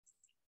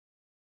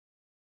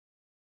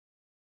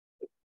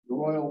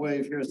royal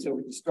wave here so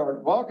we can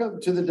start.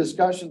 Welcome to the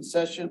discussion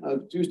session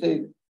of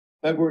Tuesday,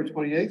 February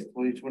 28th,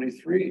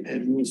 2023.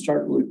 And we will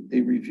start with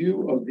a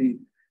review of the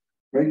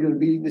regular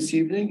meeting this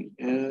evening.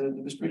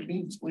 And Mr.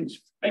 McMeans,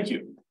 please. Thank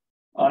you.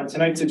 On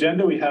tonight's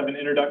agenda, we have an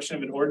introduction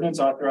of an ordinance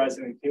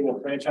authorizing a cable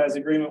franchise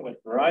agreement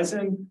with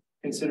Verizon,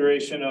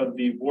 consideration of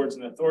the boards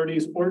and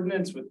authorities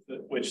ordinance with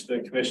which the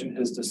commission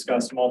has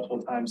discussed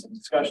multiple times in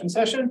discussion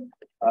session,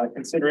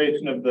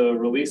 consideration of the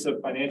release of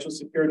financial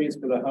securities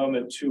for the home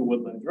at 2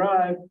 Woodland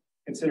Drive,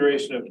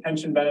 consideration of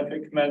pension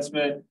benefit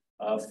commencement,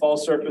 fall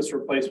surface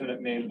replacement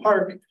at Main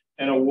Park,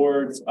 and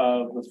awards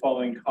of the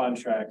following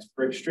contracts: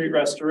 Brick Street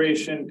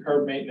restoration,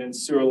 curb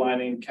maintenance, sewer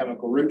lining,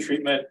 chemical root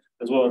treatment,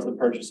 as well as the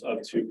purchase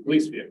of 2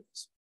 police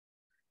vehicles.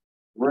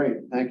 Great,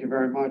 thank you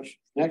very much.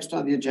 Next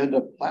on the agenda,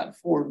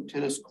 platform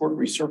tennis court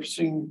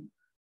resurfacing.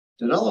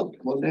 Danilo,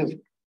 come on in.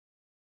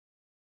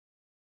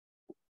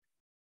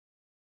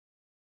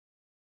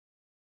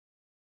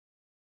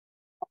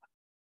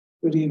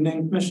 Good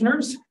evening,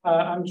 commissioners.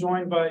 I'm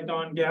joined by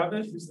Don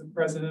Gavitt, who's the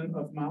president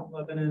of Mount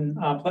Lebanon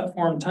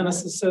Platform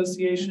Tennis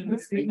Association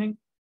this evening.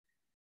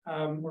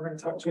 We're going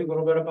to talk to you a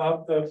little bit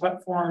about the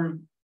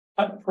platform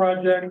hut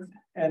project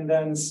and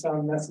then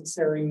some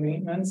necessary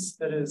maintenance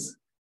that is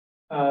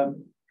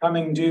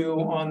coming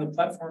due on the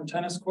platform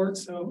tennis court.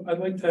 So I'd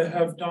like to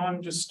have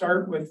Don just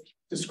start with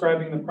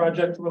describing the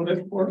project a little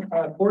bit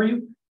for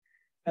you.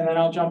 And then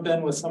I'll jump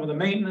in with some of the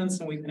maintenance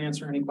and we can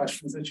answer any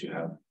questions that you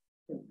have.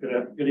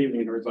 Good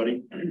evening,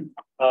 everybody.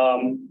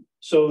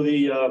 So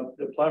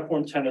the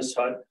platform tennis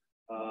hut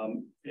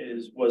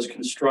was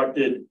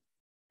constructed.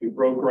 We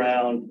broke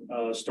ground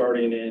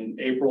starting in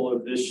April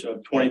of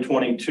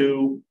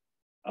 2022.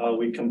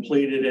 We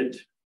completed it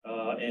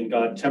and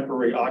got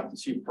temporary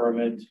occupancy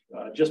permit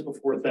just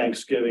before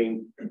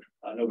Thanksgiving,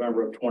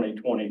 November of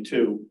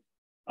 2022.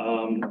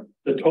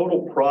 The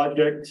total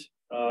project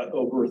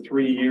over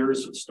 3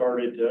 years, it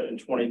started in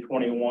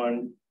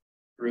 2021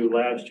 through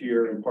last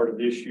year and part of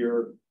this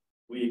year.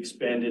 We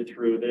expanded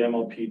through the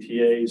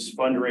MLPTA's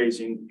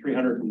fundraising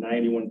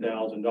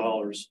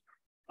 $391,000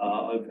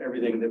 of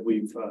everything that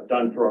we've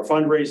done for our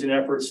fundraising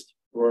efforts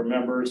for our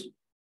members.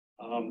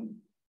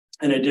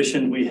 In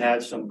addition, we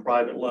had some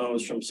private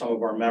loans from some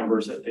of our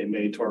members that they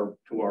made to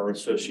our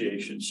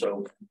association.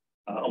 So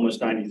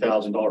almost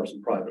 $90,000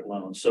 in private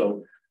loans.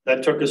 So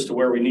that took us to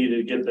where we needed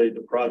to get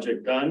the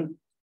project done.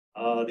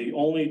 The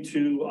only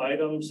 2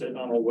 items that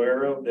I'm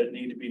aware of that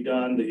need to be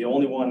done, the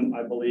only one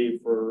I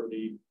believe for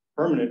the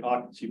permanent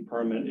occupancy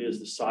permit is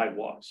the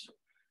sidewalks,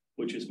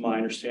 which is my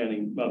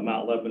understanding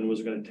Mount Lebanon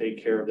was going to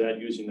take care of that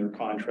using their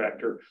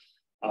contractor.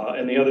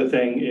 And the other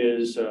thing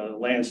is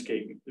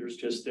landscaping. There's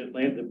just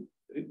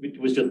it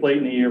was just late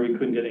in the year, we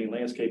couldn't get any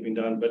landscaping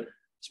done, but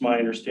it's my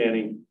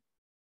understanding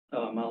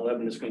Mount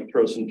Lebanon is going to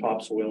throw some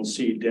topsoil and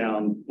seed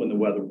down when the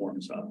weather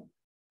warms up.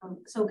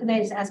 So can I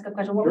just ask a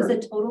question? What was the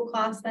total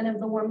cost then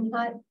of the warming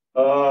hut?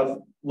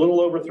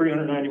 Little over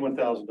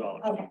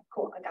 $391,000. Okay,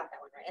 cool. I got that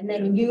one right. And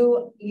then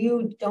you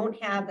don't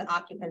have the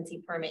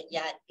occupancy permit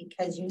yet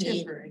because you need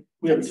temporary.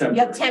 We have temporary.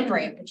 You have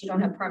temporary, but you don't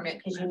have permanent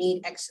because you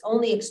need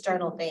only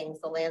external things,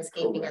 the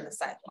landscaping Correct. and the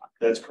sidewalk.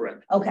 That's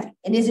correct. Okay.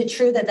 And is it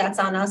true that that's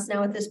on us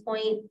now at this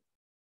point,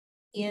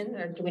 Ian,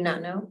 or do we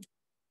not know?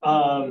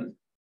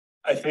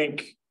 I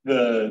think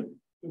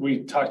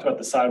we talked about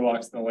the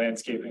sidewalks and the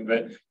landscaping,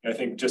 but I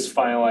think just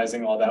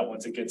finalizing all that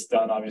once it gets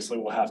done, obviously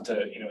we'll have to,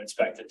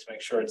 inspect it to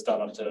make sure it's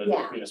done up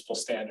to municipal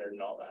standard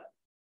and all that.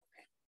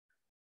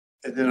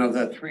 And then of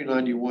that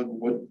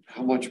 391,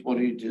 how much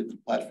money did the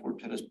platform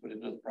tennis put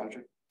into the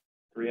project?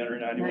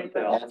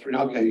 $391,000.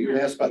 Okay, you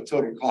asked about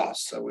total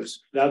cost. So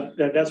was that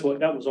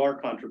was our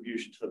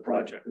contribution to the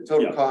project. The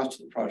total cost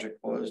of the project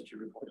was, do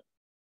you recall?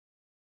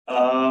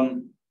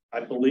 I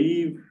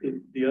believe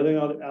the other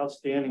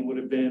outstanding would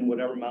have been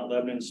whatever Mount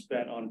Lebanon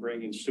spent on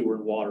bringing sewer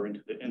and water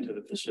into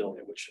the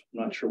facility, which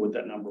I'm not sure what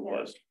that number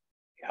was.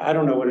 Yeah, I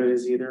don't know what it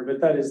is either, but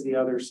that is the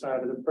other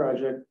side of the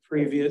project.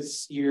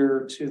 Previous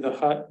year to the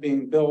hut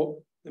being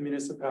built, the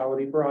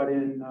municipality brought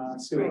in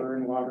sewer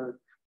and water.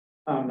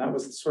 That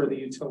was sort of the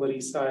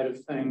utility side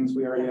of things.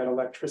 We already had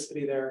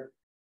electricity there.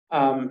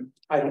 I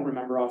don't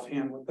remember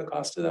offhand what the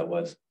cost of that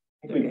was.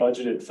 We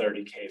budgeted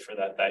 $30K for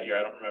that year.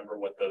 I don't remember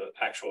what the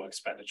actual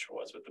expenditure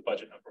was, but the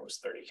budget number was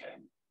 $30K.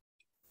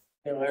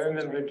 I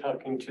remember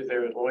talking to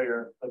their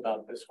lawyer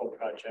about this whole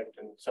project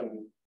and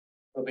some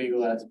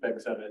legal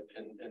aspects of it,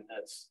 and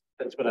that's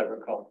what I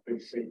recall. We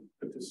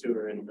put the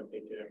sewer in, but they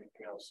did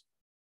everything else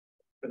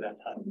for that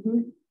hut.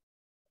 Mm-hmm.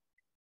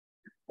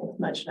 It's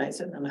much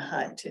nicer than a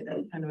hut too.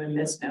 That's kind of a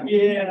miss now.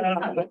 Yeah,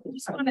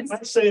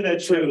 I'd say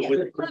that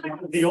too.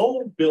 The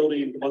old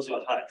building was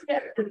a hut.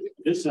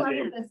 This is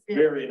a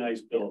very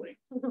nice building.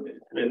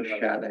 It's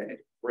been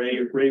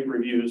rave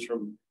reviews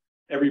from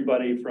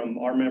everybody from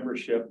our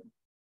membership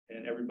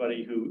and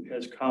everybody who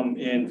has come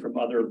in from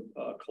other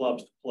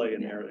clubs to play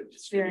in there.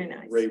 It's very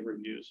nice. Rave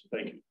reviews.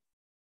 Thank you.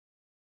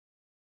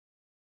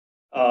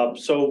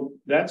 So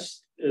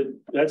that's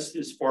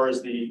as far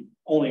as the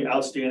only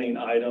outstanding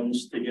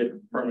items to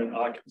get permanent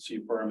occupancy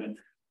permit.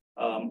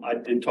 I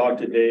did talk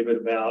to David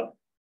about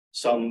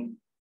some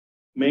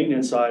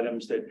maintenance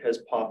items that has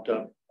popped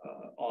up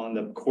on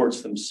the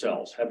courts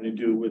themselves, having to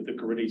do with the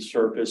gritty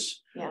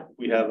surface. Yeah.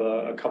 We have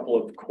a couple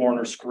of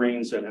corner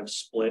screens that have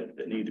split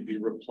that need to be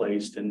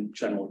replaced and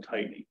general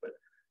tightening, but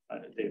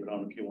David, I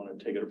don't know if you want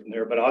to take it from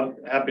there, but I'm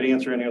happy to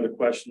answer any other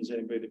questions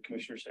anybody the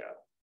commissioners have.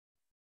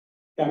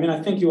 Yeah, I mean,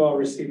 I think you all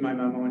received my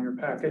memo in your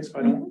packet, so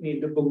I don't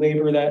need to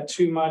belabor that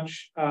too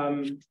much.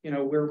 You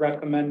know, we're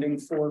recommending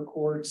 4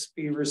 courts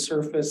be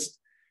resurfaced.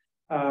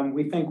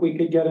 We think we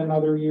could get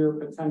another year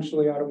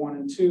potentially out of 1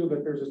 and 2,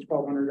 but there's a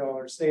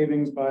 $1,200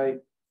 savings by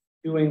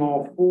doing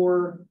all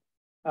 4.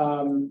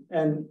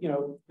 And you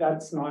know,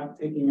 that's not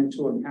taking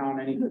into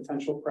account any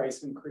potential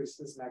price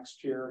increases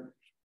next year.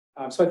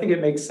 So I think it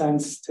makes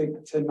sense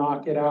to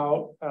knock it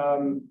out.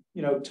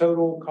 You know,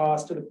 total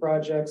cost of the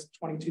project's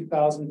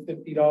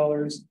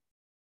 $22,050.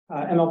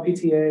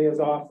 MLPTA has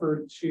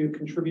offered to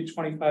contribute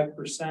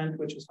 25%,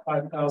 which is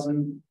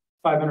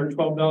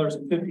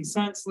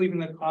 $5,512.50, leaving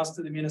the cost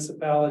of the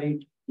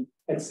municipality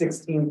at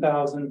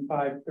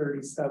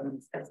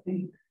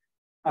 $16,537.50.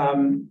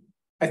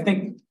 I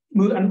think,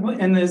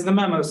 and as the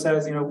memo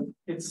says, you know,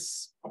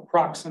 it's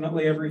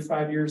approximately every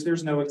 5 years.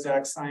 There's no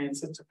exact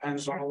science. It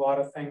depends on a lot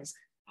of things.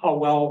 How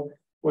well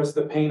was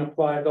the paint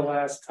applied the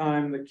last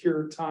time, the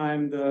cure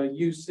time, the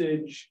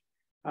usage.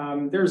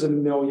 There's a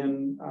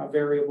million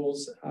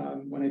variables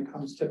when it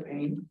comes to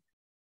paint.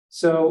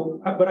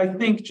 So, but I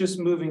think just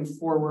moving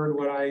forward,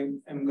 what I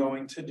am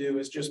going to do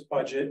is just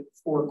budget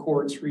 4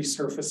 courts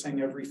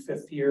resurfacing every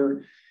 5th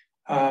year.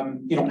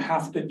 You don't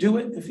have to do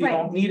it if you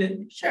don't need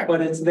it, Sure.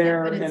 but it's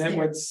there, but it's and it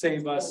there. would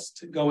save us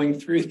to going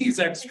through these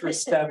extra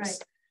steps.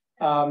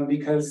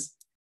 Because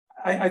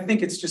I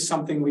think it's just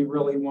something we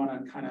really want to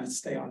kind of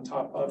stay on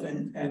top of,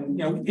 and you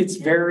know, it's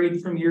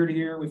varied from year to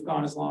year. We've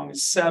gone as long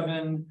as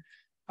 7.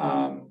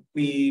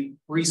 We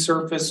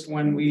resurfaced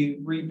when we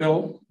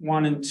rebuilt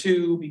 1 and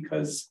 2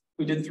 because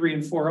we did 3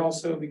 and 4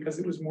 also because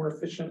it was more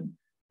efficient.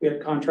 We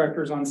had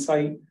contractors on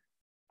site.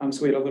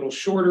 So we had a little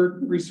shorter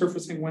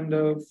resurfacing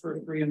window for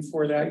 3 and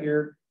 4 that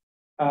year.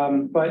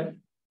 But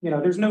you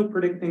know, there's no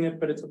predicting it,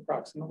 but it's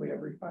approximately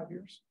every 5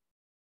 years.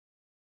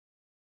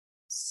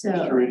 So,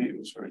 Sorry.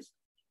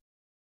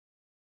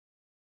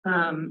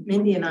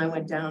 Mindy and I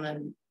went down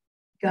and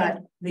got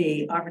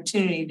the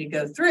opportunity to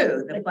go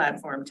through the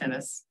platform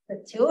tennis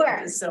The tour.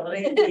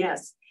 facility.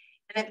 Yes.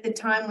 And at the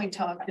time we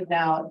talked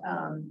about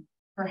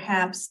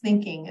perhaps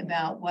thinking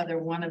about whether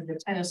one of the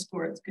tennis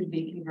courts could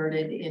be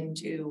converted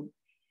into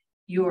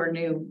your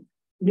new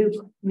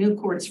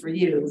courts for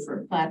you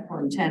for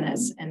platform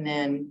tennis, and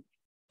then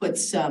put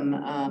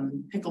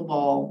some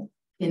pickleball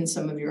in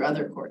some of your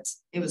other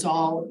courts. It was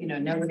all, you know,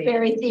 nobody.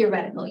 Very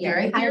theoretical,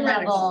 Very high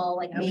theoretical. level,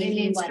 like Nobody maybe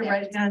needs to whatever.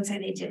 write it down and say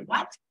they did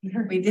what?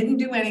 We didn't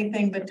do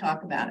anything but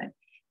talk about it.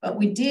 But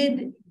we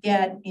did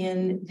get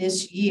in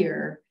this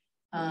year,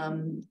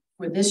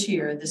 for this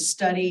year, the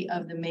study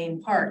of the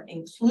main park,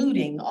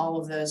 including all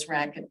of those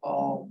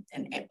racquetball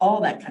and all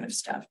that kind of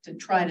stuff, to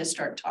try to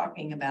start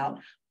talking about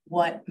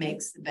what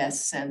makes the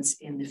best sense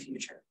in the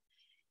future.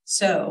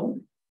 So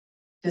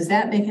does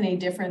that make any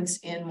difference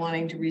in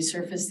wanting to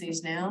resurface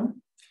these now?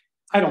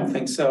 I don't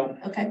think so.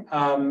 Okay.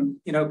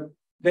 You know,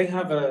 they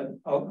have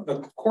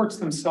the courts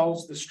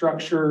themselves, the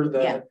structure,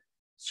 the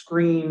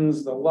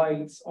screens, the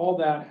lights, all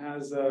that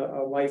has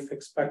a life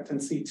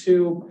expectancy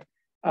too.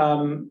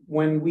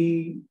 When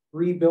we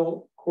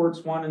rebuilt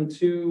courts 1 and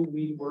 2,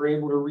 we were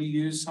able to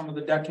reuse some of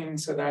the decking.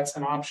 So that's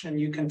an option.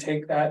 You can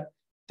take that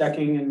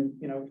decking and,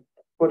 you know,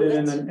 put it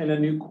in a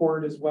new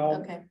court as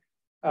well. Okay.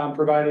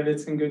 Provided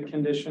it's in good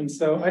condition.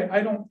 So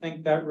I don't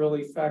think that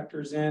really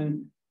factors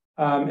in.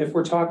 If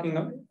we're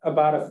talking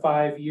about a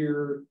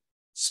 5-year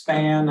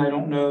span, I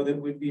don't know that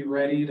we'd be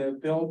ready to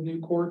build new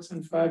courts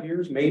in 5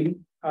 years, maybe.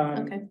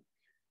 Okay.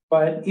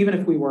 But even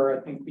if we were,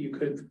 I think you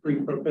could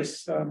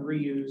repurpose,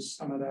 reuse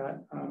some of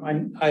that.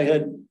 I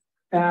had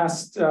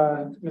asked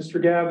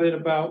Mr. Gavitt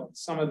about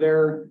some of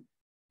their,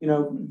 you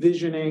know,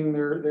 visioning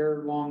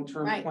their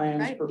long-term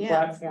plans for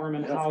platform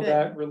and how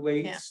that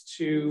relates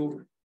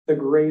to the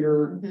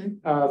greater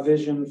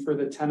vision for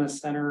the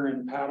tennis center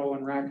and paddle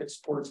and racket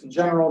sports in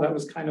general. That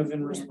was kind of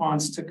in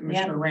response to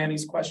Commissioner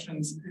Randy's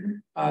questions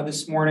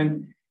this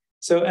morning.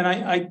 So,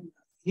 and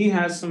he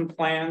has some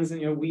plans, and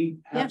you know, we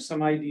have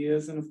some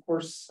ideas, and of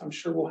course, I'm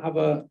sure we'll have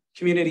a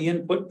community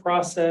input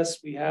process.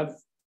 We have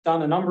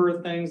done a number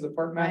of things, the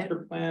park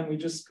master plan. We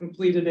just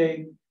completed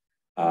a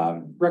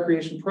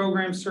recreation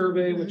program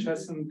survey, which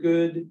has some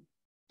good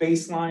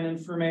baseline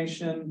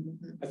information.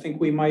 I think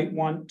we might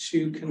want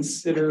to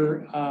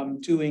consider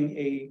doing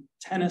a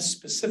tennis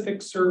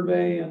specific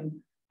survey and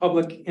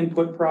public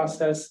input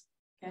process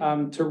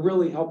to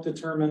really help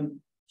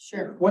determine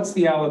what's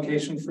the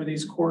allocation for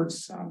these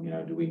courts. You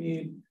know, do we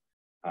need,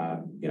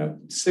 you know,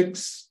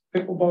 6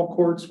 pickleball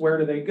courts? Where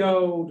do they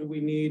go? Do we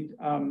need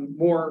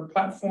more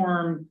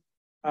platform?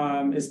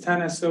 Is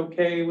tennis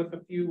okay with a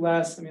few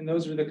less? I mean,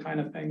 those are the kind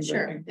of things I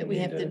Sure, think that we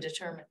need have to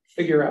determine.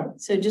 figure out.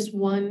 So just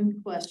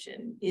one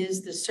question,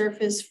 is the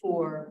surface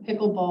for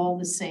pickleball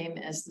the same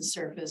as the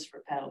surface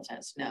for paddle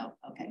tennis? No,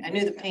 okay, I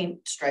knew the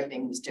paint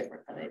striping was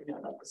different, but I didn't know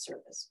about the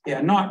surface.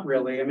 Yeah, not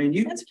really. I mean,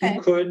 you That's okay.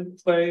 could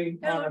play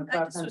No, on I a just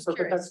platform was surface.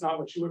 curious. That's not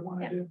what you would want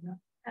to Yeah. do. no.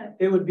 Got it.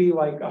 It would be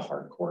like a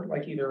hard court,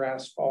 like either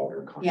asphalt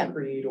or Yeah.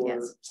 concrete or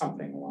Yes.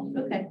 something along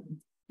those. Okay.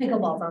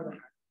 Pickleball's on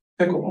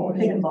Pickleball.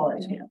 yeah. Pickleball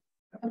is, yeah.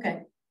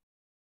 Okay,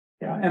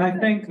 Yeah, and I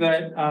think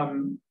that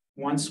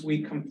once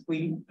we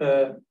complete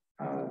the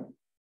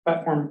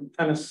platform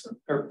tennis,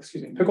 or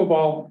excuse me,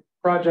 pickleball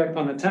project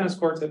on the tennis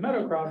courts at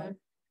Meadowcroft,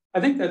 I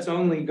think that's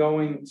only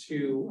going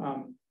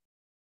to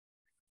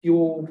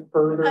fuel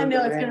further. I know,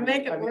 it's gonna demand.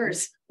 make I it mean,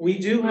 worse. We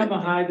do have a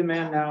high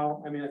demand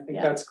now. I mean, I think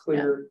Yeah, that's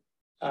clear.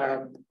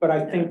 But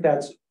I think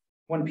that's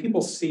when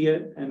people see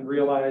it and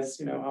realize,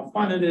 you know, how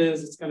fun it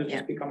is, it's gonna Yeah.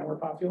 just become more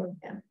popular.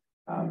 Yeah.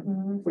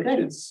 Which Good.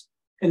 is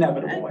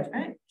inevitable. I Right, think.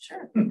 right,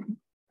 sure.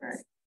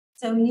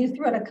 So you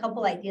threw out a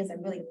couple ideas I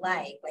really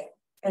like,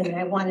 and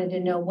I wanted to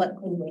know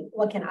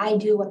what can I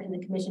do, what can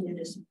the commission do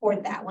to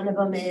support that? One of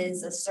them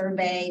is a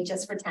survey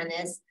just for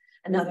tennis.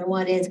 Another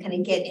one is kind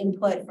of get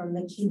input from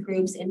the key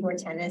groups, indoor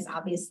tennis,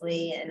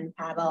 obviously, and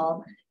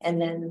paddle. And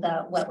then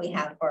what we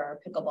have for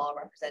pickleball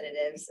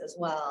representatives as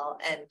well,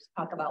 and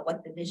talk about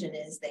what the vision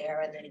is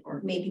there, and then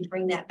maybe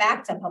bring that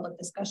back to public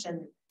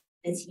discussion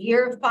this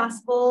year if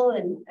possible.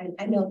 And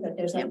I know that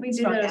there's Can't a we do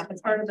strong that as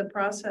appetite. part of the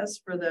process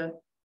for the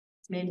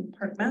main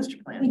park master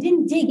We plan?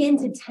 didn't dig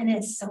into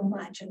tennis so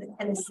much, or the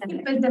tennis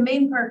center. But the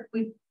main park,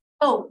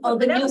 Oh, but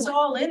the that new was one.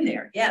 all in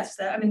there, yes,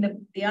 I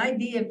mean, the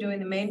idea of doing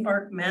the main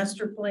park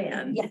master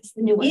plan Yes,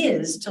 the new one.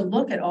 is to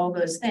look at all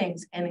those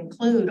things and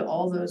include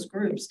all those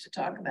groups to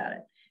talk about it.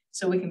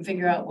 So we can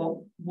figure out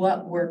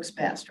what works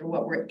best or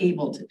what we're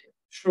able to do.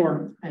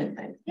 Sure. Kind of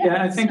thing.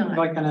 Yeah, I it's think not-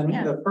 like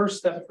yeah. the first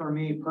step for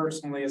me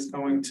personally is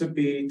going to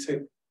be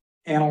to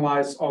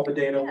analyze all the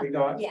data we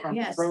got Yeah. from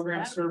the Yes, program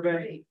that would be survey.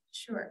 great.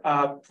 Sure.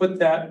 Put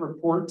that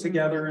report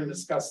together and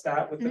discuss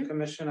that with the Mhm.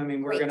 commission. I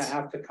mean, we're gonna Great.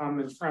 have to come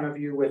in front of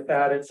you with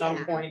that at some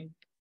Yeah. point.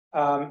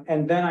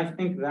 And then I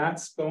think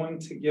that's going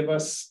to give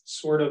us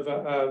sort of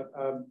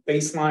a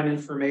baseline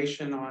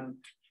information on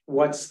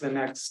what's the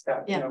next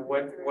step. You Yeah. know,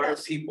 what are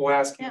people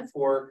asking Yeah.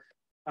 for?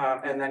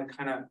 And then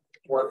kind of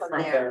work From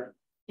from there. there.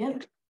 Yeah.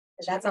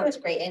 That sounds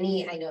great. I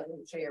know,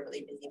 I'm sure you're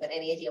really busy, but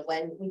any idea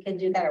when we could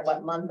do that or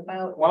what month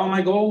about? Well,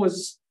 my goal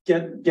was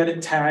get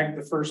it tagged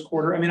the first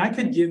quarter. I mean, I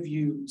could give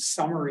you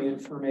summary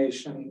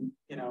information,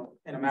 you know,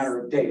 in a matter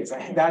of days.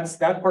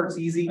 That part's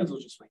easy.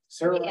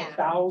 There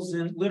are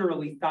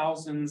literally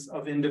thousands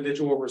of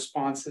individual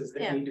responses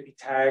that Yeah. need to be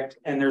tagged,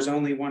 and there's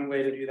only one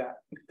way to do that.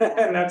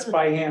 And that's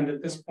by hand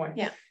at this point.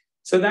 Yeah.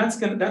 So that's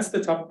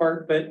the tough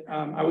part, but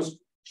I was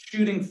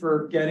shooting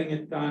for getting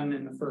it done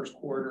in the first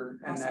quarter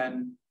and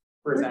then.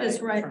 We're presenting just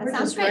in front of That sounds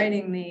just great.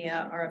 writing the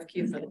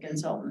RFQ for the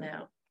consultant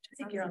now. I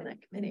think you're on that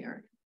committee,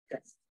 aren't you?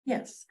 Yes.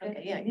 Yes,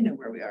 okay, yeah, you know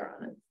where we are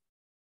on it.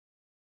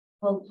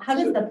 Well, how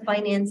does the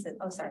finance,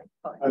 sorry.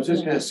 Go ahead. I was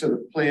just gonna say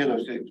the plan, I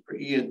was going for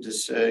Ian to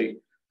say,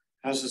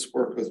 how's this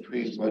work with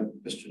between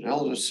what Mr.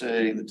 Nell was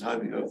saying, the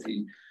timing of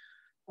the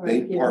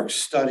main park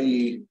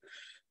study?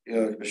 You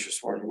know, Commissioner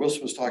Smarter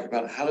Wilson was talking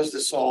about, how does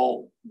this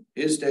all,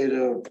 his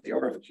data, the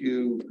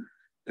RFQ,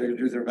 they're gonna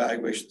do their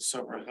evaluation this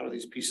summer, how do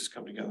these pieces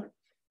come together?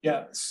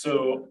 Yeah,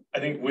 so I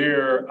think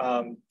we're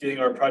getting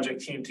our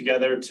project team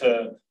together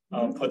to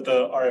put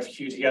the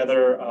RFQ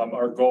together.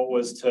 Our goal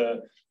was to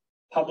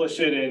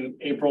publish it in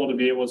April to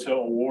be able to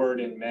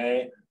award in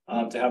May,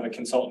 to have a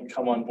consultant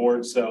come on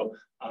board. So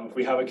if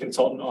we have a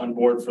consultant on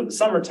board for the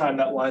summertime,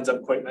 that lines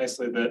up quite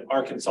nicely that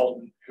our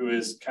consultant who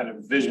is kind of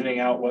visioning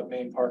out what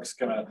Main Park's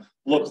gonna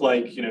look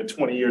like, you know,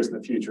 20 years in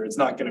the future. It's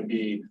not gonna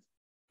be,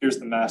 here's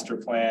the master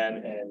plan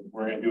and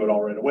we're gonna do it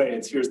all right away.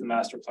 It's here's the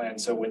master plan.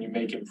 So when you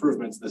make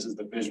improvements, this is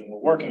the vision we're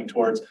working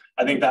towards.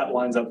 I think that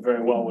lines up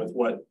very well with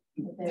what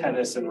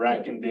Tennis and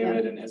Rec and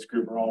David and his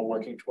group are all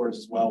working towards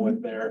as well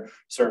with their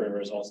survey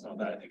results. Now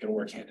that I think it'll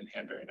work hand in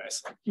hand very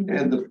nicely.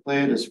 And the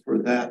plan is for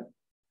that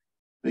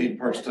main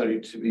park study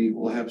to be,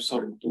 we'll have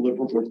some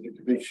deliverable with the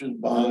commission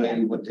by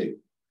what date?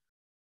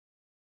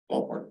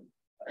 Ballpark.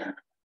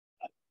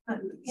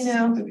 You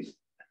know,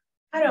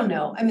 I don't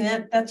know. I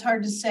mean, that's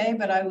hard to say,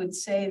 but I would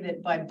say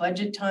that by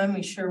budget time,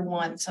 we sure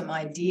want some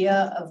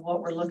idea of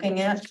what we're looking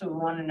at. So we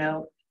want to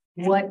know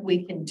what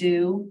we can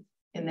do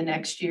in the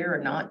next year or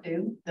not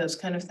do, those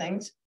kind of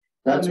things.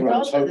 That's There's what I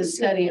was also hoping the to get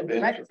study of the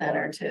an rec answer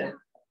center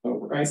for.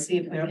 to Right. see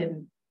if we Yep.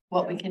 can,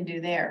 what we can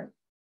do there.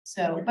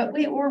 So, but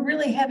we're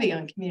really heavy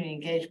on community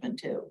engagement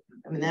too.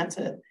 I mean, that's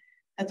a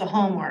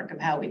hallmark of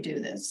how we do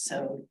this.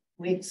 So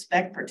we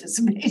expect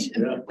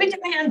participation. Yeah. We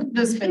demand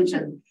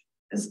participation.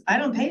 Because I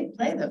don't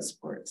play those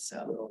sports,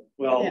 so.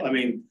 Well, Yeah. I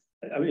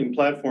mean,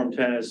 platform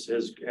tennis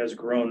has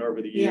grown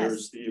over the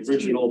years. Yes, The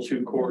original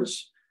two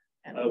courts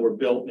were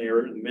built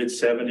near the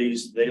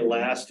mid-70s. They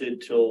lasted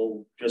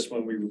till just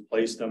when we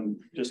replaced them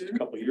just a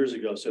couple of years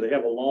ago. So they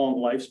have a long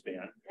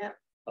lifespan. Yeah.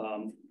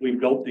 We we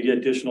built the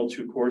additional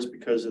 2 courts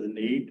because of the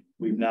need.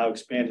 We've now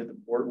expanded the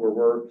court where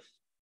we're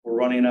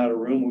running out of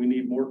room. We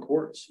need more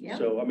courts. Yeah,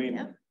 So, I mean,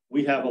 yeah.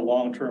 we have a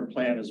long-term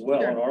plan as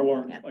well.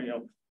 Sure.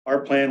 And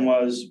our plan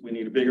was we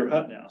need a bigger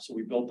hut now. So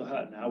we built the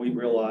hut. Now we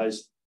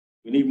realized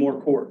we need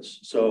more courts.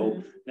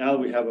 So now that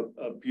we have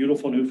a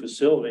beautiful new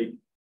facility,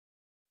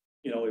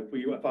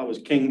 if I was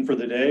king for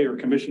the day or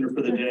commissioner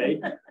for the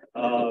day,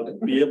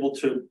 be able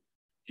to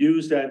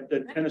use that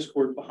tennis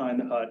court behind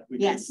the hut. We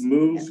Yes, could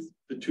move yes.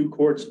 the 2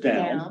 courts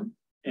down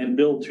and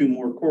build 2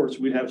 more courts.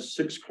 We'd have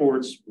 6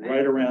 courts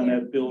right around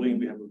that building.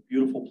 We have a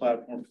beautiful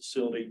platform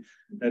facility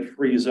that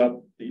frees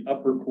up the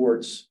upper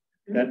courts,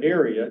 that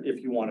area,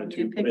 if you wanted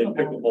to put in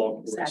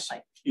pickleball courts.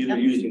 Exactly. Either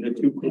using the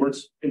 2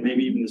 courts and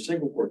maybe even the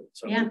single court.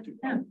 Yeah.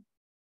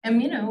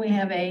 And we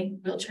have a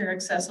wheelchair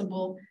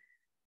accessible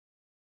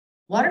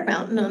water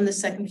fountain on the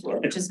 2nd floor,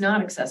 which is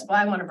not accessible.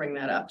 I want to bring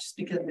that up just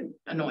because it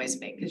annoys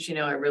me, because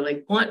I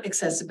really want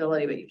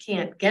accessibility, but you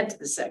can't get to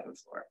the 2nd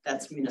floor.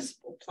 That's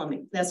municipal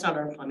plumbing. That's not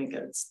our plumbing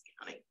code, it's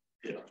the county.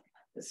 Yeah.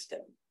 Just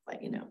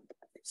let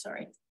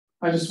sorry.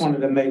 I just wanted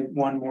to make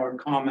one more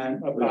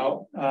comment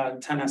about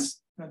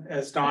tennis.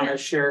 As Donna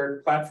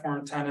shared,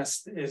 platform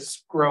tennis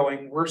is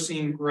growing. We're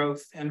seeing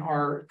growth in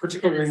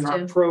particularly in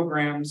our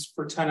programs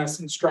for tennis,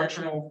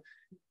 instructional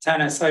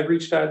tennis. I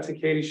reached out to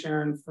Katie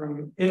Sharon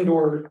from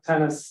indoor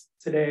tennis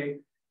today.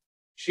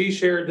 She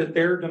shared that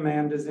their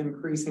demand is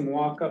increasing.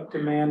 Walk-up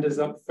demand is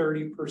up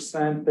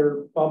 30%.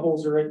 Their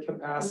bubbles are at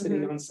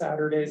capacity on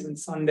Saturdays and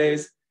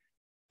Sundays.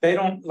 They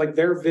don't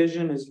their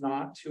vision is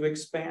not to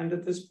expand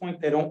at this point.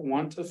 They don't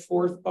want a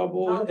 4th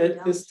bubble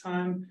at this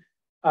time.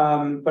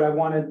 But I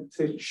wanted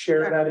to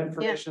share that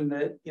information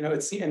that,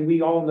 and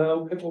we all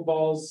know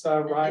pickleball's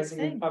rising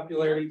in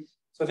popularity.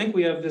 So I think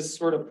we have this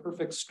sort of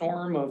perfect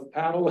storm of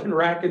paddle and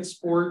racket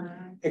sport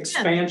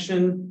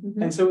expansion.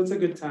 And so it's a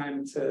good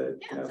time to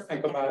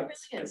think about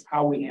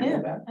how we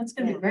handle that. That's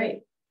going to be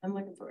great. I'm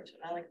looking forward to it.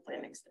 I like to play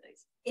next to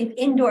these. If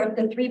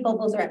the 3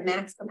 bubbles are at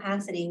max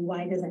capacity,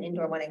 why does an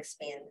indoor one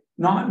expand?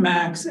 Not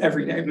max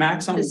every day,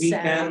 max on Just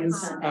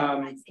weekends,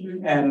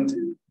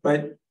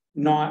 but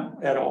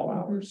not at all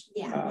hours.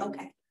 Yeah,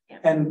 okay.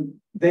 And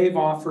they've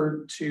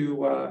offered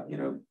to,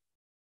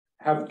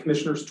 have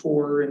commissioners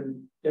tour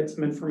and get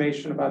some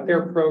information about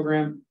their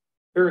program.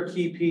 They're a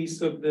key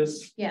piece of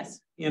this,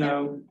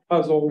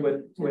 puzzle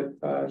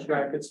with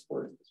racket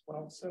sports as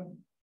well. So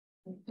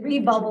 3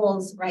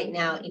 bubbles right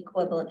now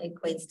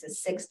equates to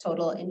 6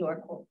 total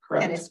indoor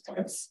tennis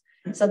courts.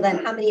 So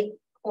then how many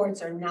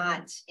courts are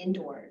not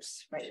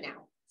indoors right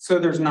now? So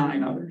there's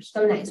 9 others.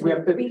 So nice. We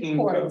have 3 15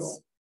 courts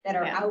total that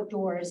are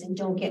outdoors and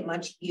don't get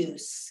much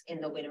use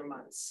in the winter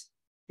months.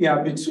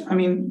 Yeah, but I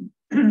mean,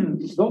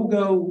 they'll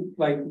go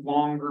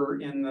longer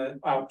in the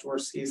outdoor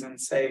season,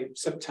 say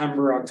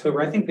September,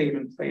 October. I think they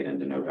even played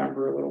into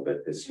November a little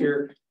bit this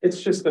year.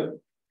 It's just a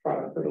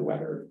product of the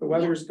weather. If the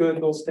weather's good,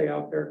 they'll stay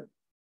out there.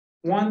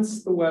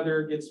 Once the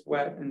weather gets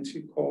wet and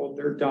too cold,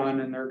 they're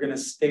done, and they're going to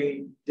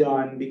stay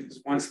done,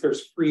 because once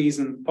there's freeze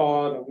and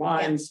thaw, the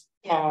lines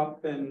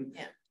pop and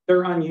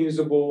they're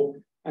unusable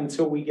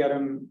until we get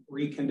them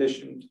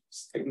reconditioned.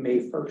 Like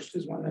May 1st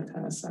is when the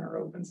tennis center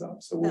opens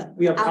up. So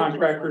we have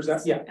contractors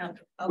out.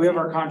 We have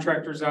our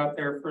contractors out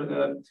there for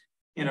the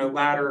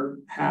latter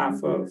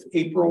half of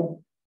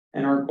April.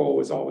 And our goal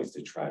was always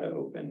to try to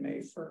open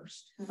May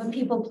 1st. When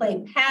people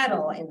play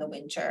paddle in the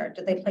winter,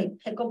 do they play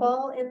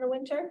pickleball in the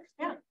winter?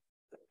 Yeah.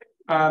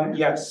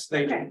 Yes,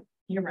 they do.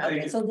 You're right.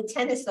 Okay, so the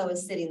tennis though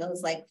is sitting,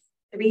 those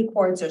 3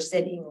 courts are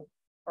sitting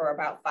for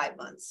about 5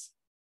 months,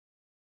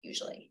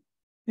 usually.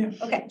 Yeah.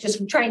 Okay,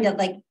 just trying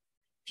to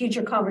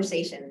future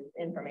conversation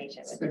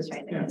information. Just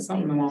trying to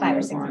something along 5 or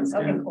those 6 months.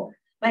 lines. Okay, cool.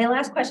 My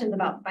last question is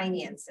about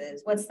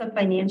finances. What's the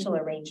financial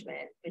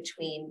arrangement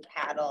between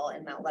Paddle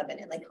and Mount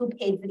Lebanon? Who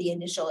paid for the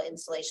initial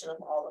installation of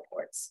all the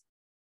courts?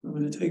 I'm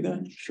going to take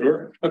that.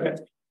 Sure. Okay.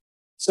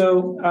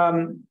 So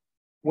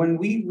when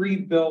we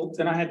rebuilt,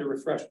 and I had to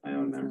refresh my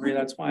own memory,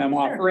 that's why I'm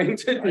offering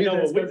to do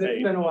this, because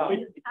it's been a while.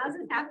 How's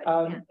it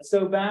happen?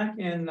 So back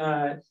in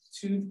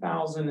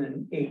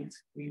 2008,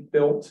 we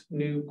built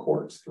new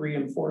courts, 3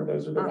 and 4.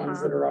 Those are the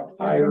ones that are up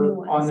higher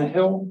on the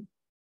hill.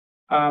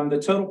 The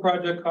total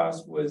project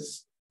cost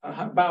was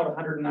about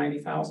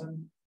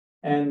 190,000,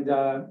 and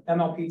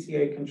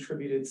MLPTA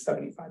contributed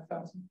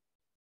 75,000.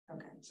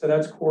 Okay. So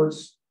that's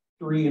courts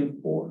 3 and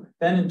 4.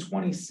 Then in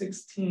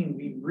 2016,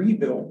 we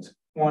rebuilt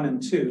 1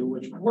 and 2,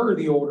 which were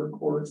the older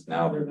courts.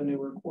 Now they're the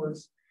newer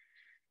courts.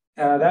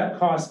 That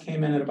cost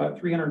came in at about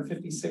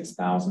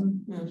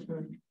 356,000.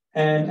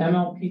 And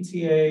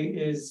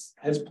MLPTA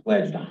has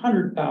pledged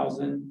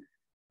 100,000.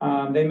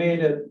 They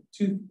made a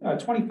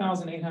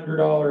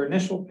 $20,800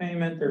 initial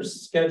payment. They're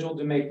scheduled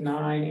to make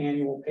 9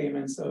 annual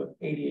payments of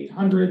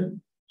 $8,800.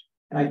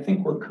 And I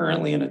think we're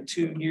currently in a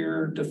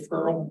 2-year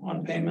deferral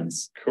on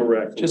payments.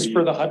 Correct. Just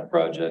for the HUD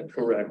project.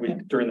 Correct.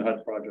 During the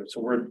HUD project. So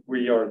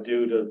we are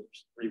due to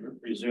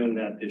resume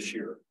that this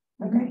year.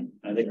 Okay.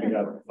 I think we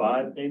got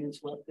 5 payments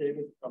left,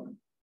 David.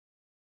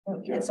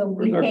 Okay, so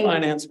we Our paid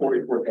finance.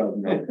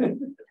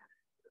 44,000.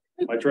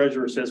 My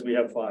treasurer says we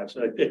have 5,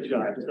 so I did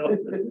jive. So.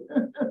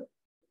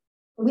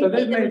 We So paid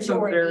they've the made some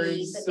majority,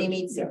 very but they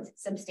made yeah.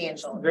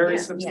 substantial. Very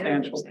Yeah,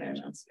 substantial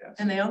payments, yes.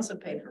 And they also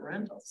pay for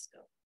rentals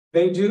still.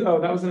 They do, oh,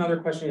 that was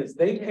another question, is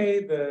they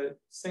pay the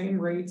same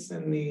rates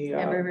in the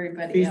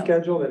Everybody fee else.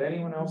 schedule that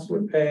anyone else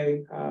would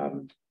pay.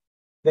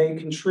 They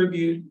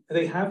contribute,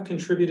 they have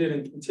contributed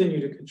and continue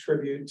to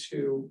contribute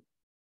to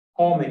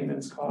all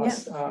maintenance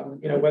costs.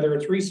 You know, whether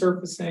it's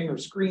resurfacing or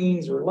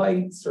screens or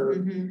lights or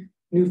Mhm.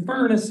 new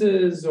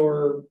furnaces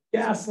or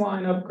gas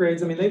line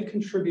upgrades. I mean, they've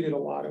contributed a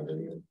lot over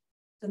the years.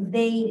 So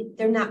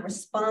they're not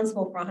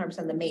responsible for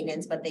 100% of the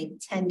maintenance, but they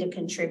tend to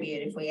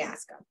contribute if we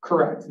ask them.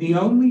 Correct. The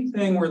only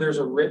thing where there's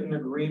a written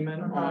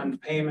agreement on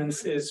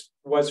payments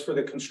was for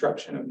the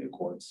construction of new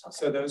courts.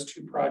 So those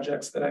 2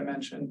 projects that I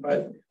mentioned,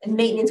 but And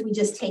maintenance, we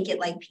just take it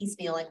like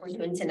piecemeal, like we're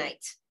doing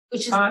tonight,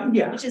 which is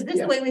yeah. this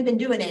the way we've been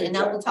doing it, and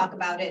now we'll talk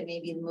about it,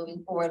 maybe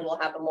moving forward, we'll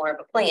have a more of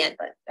a plan,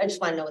 but I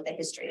just want to know what the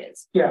history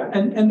is. Yeah,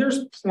 and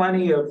there's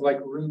plenty of like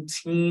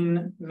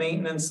routine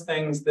maintenance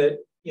things that,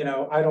 you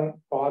know, I don't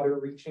bother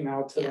reaching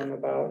out to them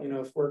about, you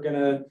know, if we're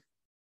gonna,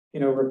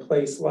 you know,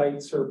 replace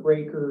lights or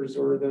breakers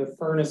or the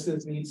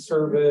furnaces need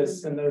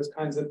service and those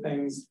kinds of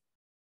things.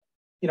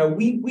 You know,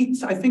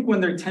 I think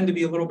when they tend to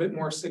be a little bit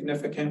more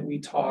significant, we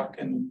talk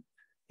and,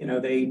 you know,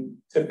 they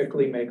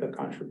typically make a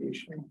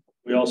contribution.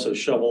 We also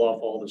shovel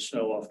off all the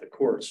snow off the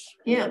courts.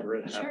 Yeah, whenever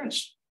it sure.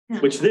 happens, Yeah.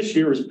 Which this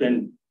year has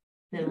been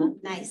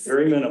Nice.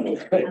 very minimal.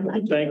 like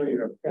Thank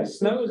you. Yeah,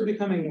 snow is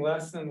becoming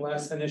less and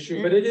less an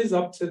issue, but it is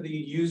up to the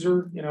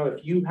user. You know,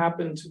 if you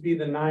happen to be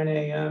the 9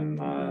 a.m.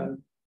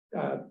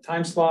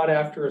 Time slot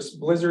after a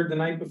blizzard the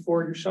night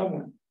before, you're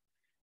shoveling.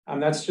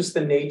 That's just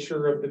the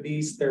nature of the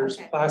beast. There's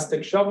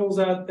plastic shovels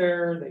out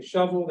there. They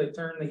shovel, they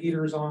turn the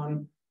heaters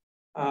on,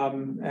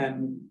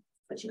 and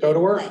go to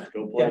work.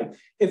 Go play. Yeah,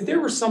 if there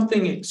was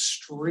something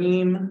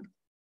extreme,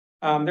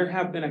 there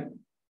have been a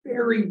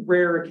very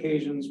rare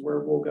occasions where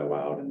we'll go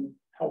out and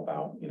help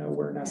out, you know,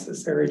 where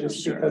necessary, just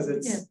Sure. because Yeah.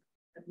 it's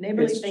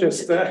Neighborly it's thing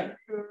just to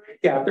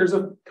yeah, if there's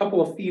a couple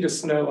of feet of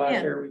snow out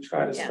Yeah. there, we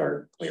try to Yeah.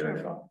 start clearing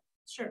Sure. it off.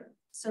 Sure.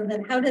 So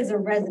then how does a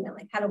resident,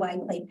 like, how do I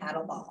play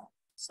paddleball?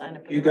 sign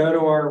up. You go to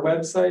our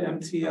website,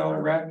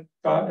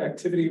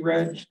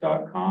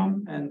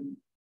 mtlrec.activityreg.com, and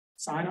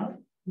sign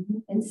up.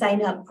 And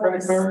sign up for a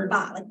Credit card.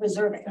 spot, like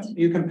reserve it.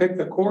 You can pick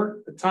the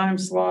court, the time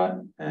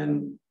slot,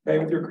 and pay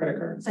with your credit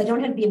card. So I don't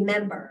have to be a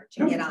member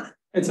to get on,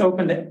 It's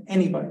open to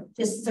anybody.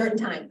 just certain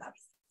times, obviously.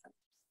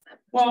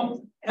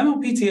 Well,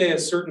 MLPTA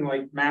has certain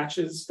like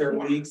matches, their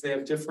Yeah. leagues, they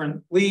have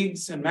different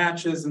leagues and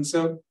matches, and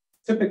so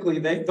typically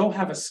they'll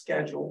have a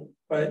schedule,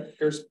 but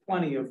there's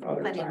plenty of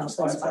other Plenty of time open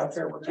slots out spots.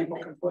 there where people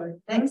can play.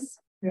 Thanks.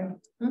 Yeah.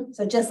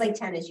 So just like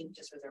tennis, you can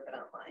just reserve it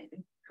online.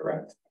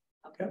 Correct.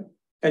 Okay.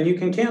 And you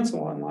can cancel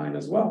online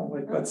as well.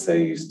 Like, let's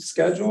say you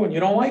schedule and you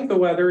don't like the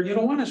weather and you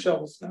don't want to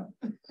shovel snow.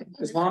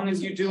 As long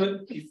as you do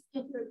it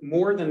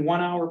more than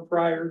 1 hour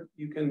prior,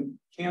 you can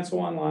cancel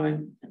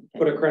online,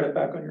 put a credit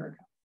back on your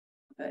account.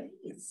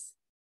 Yes.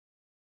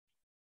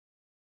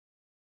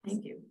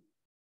 Thank you.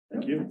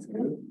 That's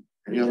good.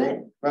 Any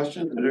other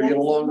questions? They're getting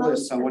a long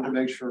list, so I want to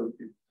make sure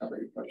you cover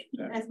your questions.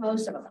 That's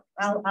most of them.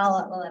 I'll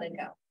let it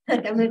go.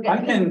 I'm gonna go.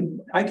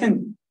 I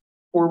can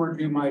forward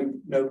you my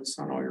notes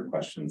on all your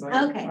questions.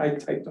 Okay. I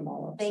typed them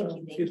all up. Thank So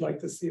you, if thank you'd you. like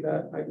to see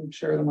that, I can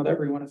share them with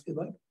everyone if you'd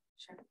like.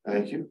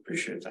 Thank you,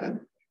 appreciate that.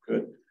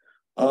 Good.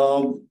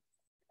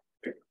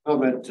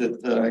 Comment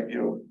that, you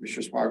know,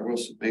 Mr. Smart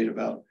Wilson made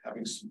about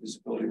having some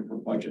visibility for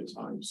budget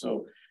time.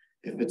 So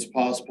if it's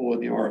possible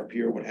in the RFP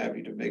or what have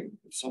you to make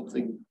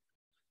something,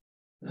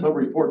 some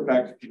report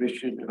back to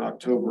commission in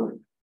October,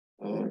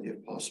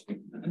 if possible.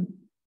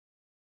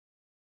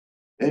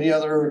 Any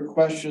other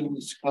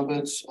questions,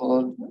 comments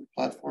on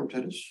platform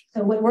tennis?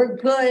 So we're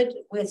good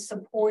with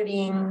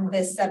supporting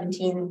this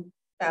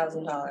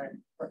 $17,000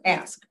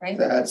 ask, right?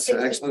 That's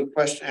an excellent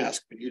question to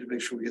ask. We need to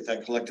make sure we get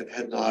that collective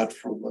head nod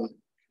from the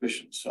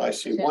commission. So I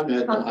see one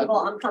head nod. I'm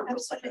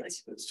comfortable with it.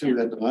 That's 2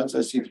 head nods.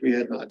 I see 3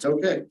 head nods.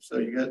 Okay, so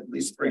you got at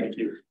least 3. Thank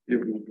you.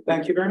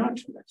 Thank you very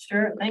much.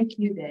 Sure, thank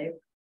you, Dave.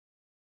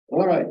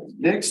 All right,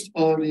 next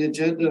on the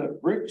agenda,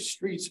 Brick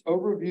Streets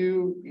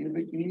overview, Ina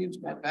McNeeds,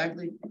 Matt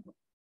Bagley.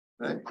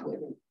 Matt.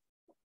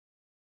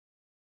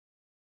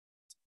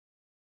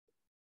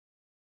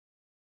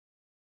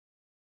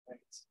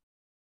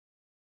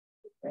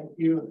 Thank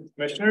you,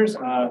 commissioners.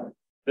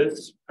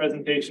 This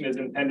presentation is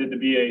intended to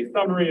be a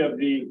summary of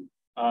the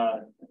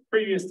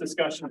previous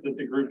discussions that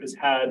the group has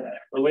had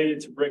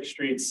related to Brick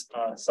Streets,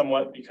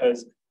 somewhat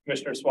because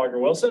Commissioner Swager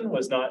Wilson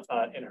was not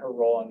in her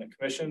role on the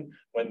commission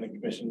when the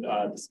commission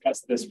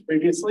discussed this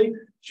previously.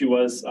 She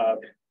was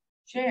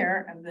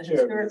Chair of the Chair.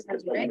 Historic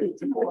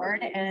Preservation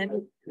Board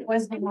and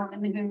was the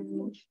one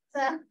who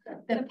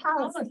the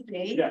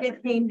policy Yeah.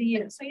 that came to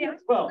you. So yeah.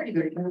 well. I'm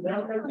doing a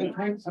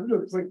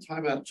quick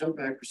timeout, jump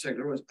back for a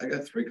second. I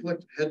got 3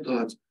 collective head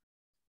nods.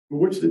 For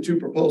which of the 2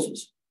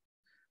 proposals?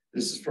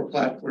 This is for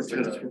platform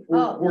tennis, for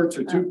 4 courts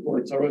or 2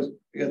 courts. I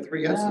got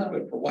 3 yeses,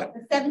 but for what?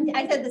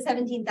 I said the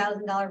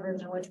 $17,000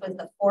 version, which was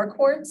the 4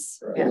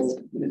 courts. Yes.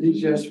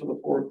 These yes for the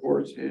 4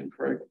 courts and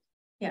correct.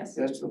 Yes.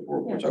 Yes, to the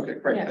four boards. Okay,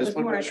 great. Yeah, I it just was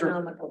want to more make sure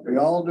economical. we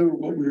all knew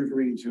what we were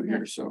agreeing to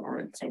here. So, all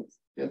right. So,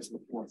 yes, to the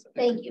four.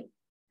 Thank you.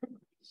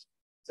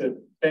 So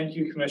thank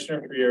you,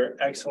 Commissioner, for your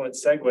excellent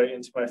segue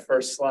into my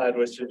first slide,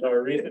 which is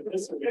our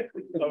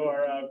of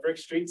our Brick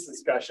Streets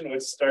discussion,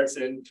 which starts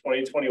in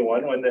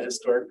 2021 when the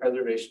Historic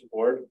Preservation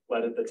Board,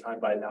 led at the time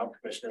by now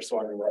Commissioner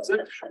Swanner Wilson,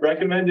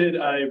 recommended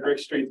a Brick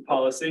Streets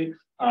policy.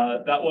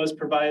 That was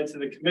provided to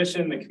the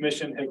Commission. The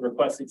Commission had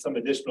requested some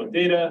additional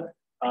data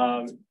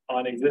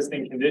on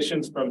existing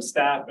conditions from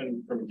staff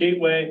and from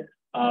Gateway.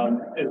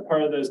 As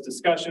part of those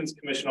discussions,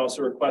 Commission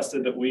also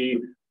requested that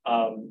we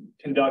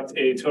conduct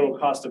a total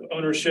cost of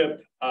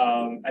ownership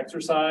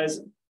exercise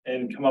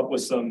and come up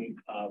with some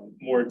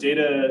more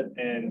data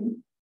and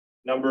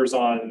numbers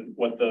on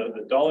what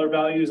the dollar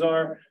values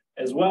are,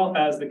 as well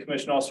as the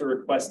Commission also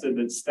requested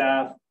that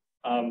staff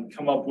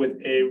come up with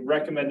a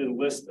recommended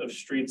list of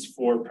streets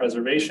for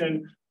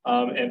preservation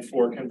and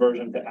for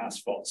conversion to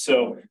asphalt.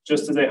 So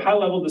just as a high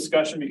level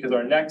discussion, because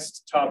our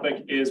next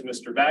topic is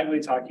Mr.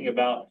 Bagley talking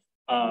about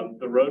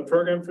the road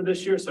program for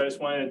this year. So I just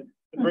wanted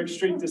the Brick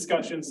Street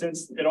discussion,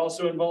 since it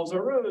also involves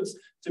our roads,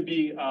 to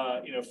be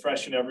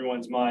fresh in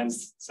everyone's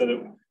minds so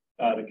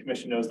that the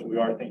Commission knows that we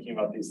are thinking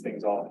about these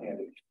things all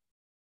handed.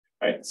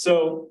 All right,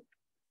 so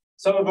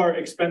some of our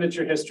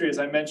expenditure history, as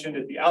I mentioned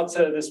at the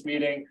outset of this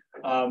meeting,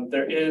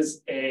 there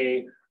is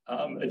a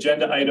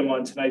agenda item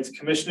on tonight's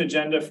Commission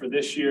agenda for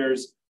this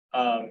year's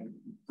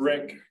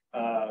brick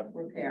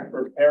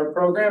repair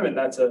program, and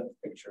that's a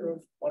picture of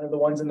one of the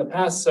ones in the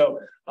past. So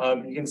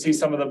you can see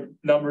some of the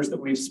numbers that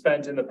we've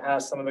spent in the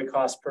past, some of the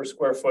costs per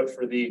square foot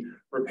for the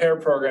repair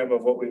program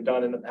of what we've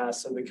done in the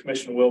past. So the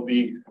Commission will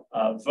be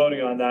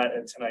voting on that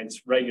at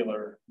tonight's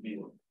regular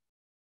meeting.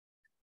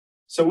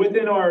 So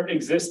within our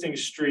existing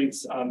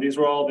streets, these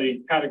were all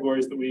the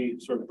categories that we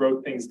sort of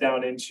broke things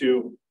down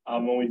into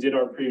when we did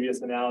our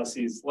previous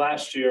analyses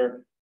last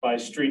year, by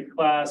street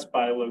class,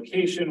 by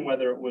location,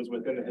 whether it was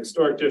within the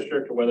historic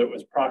district or whether it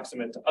was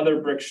proximate to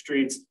other brick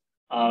streets,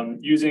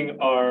 using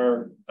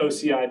our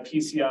OCI,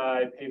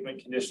 PCI,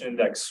 pavement condition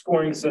index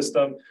scoring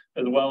system,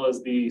 as well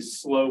as the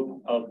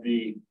slope of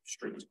the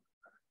street.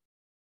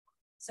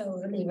 So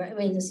let me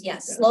just,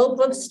 yes, slope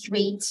of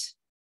street,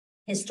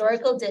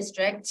 historical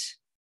district,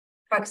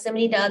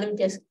 proximity to other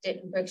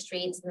brick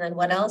streets, and then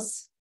what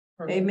else?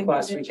 Pavement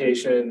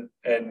classification,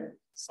 and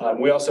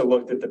we also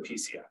looked at the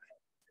PCI.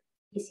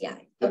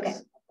 PCI. Okay.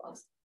 Yes.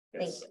 Awesome.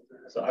 Yes. Thank you.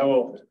 So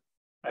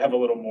I have a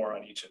little more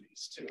on each of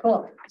these too.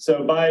 Cool.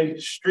 So by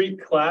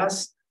street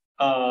class,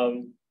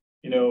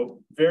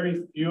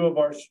 very few of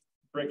our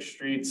brick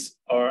streets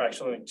are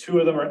actually, like 2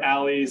 of them are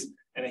alleys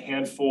and a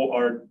handful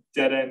are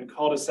dead end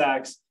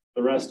cul-de-sacs.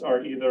 The rest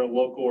are either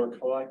local or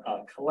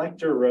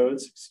collector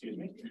roads, excuse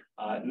me.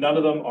 None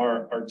of them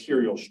are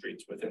arterial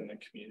streets within the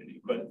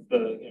community, but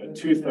the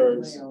 2/3. I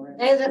was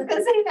just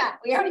gonna say that.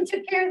 We already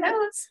took care of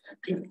those.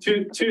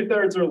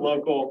 2/3 are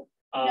local.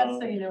 Just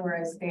so you know where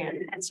I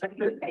stand. That's right.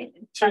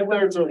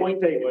 2/3 are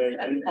gateway,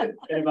 and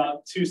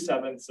about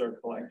 2/7 are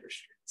collector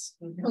streets.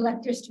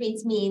 Collector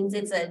streets means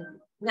it's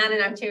not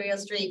an arterial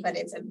street, but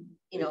it's a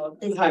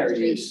busy Higher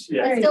street. use,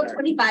 yeah. But still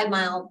 25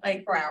 miles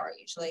per hour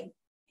usually.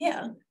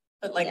 Yeah,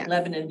 but like Yeah.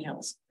 Lebanon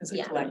Hills is a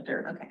Yeah.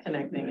 collector, Okay.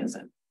 connecting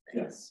isn't.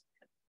 Yes.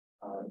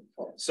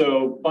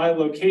 So by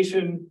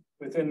location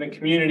within the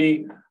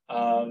community,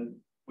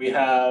 we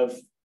have,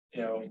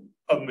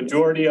 a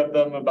majority of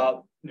them,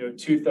 about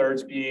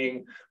 2/3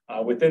 being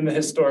within the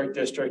historic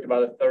district,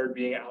 about 1/3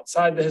 being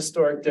outside the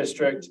historic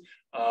district.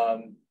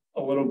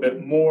 A little bit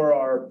more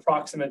are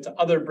proximate to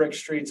other brick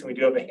streets, and we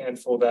do have a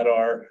handful that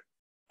are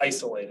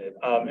isolated.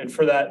 And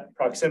for that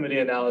proximity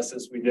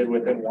analysis, we did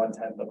within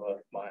 1/10 of a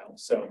mile.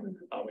 So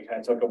we kind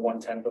of took a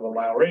 1/10 of a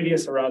mile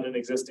radius around an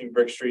existing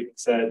brick street and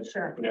said,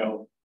 Sure.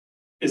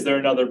 is there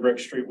another brick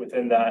street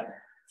within that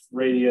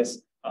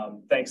radius?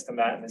 Thanks to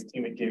Matt and his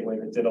team at Gateway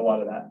that did a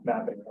lot of that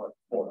mapping work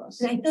for us.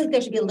 And I feel like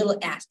there should be a little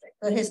asterisk.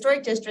 The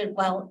historic district,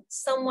 while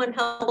somewhat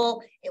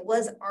helpful, it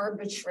was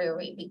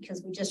arbitrary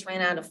because we just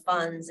ran out of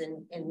funds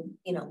and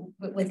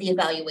with the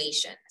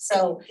evaluation.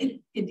 So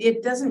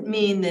It doesn't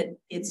mean that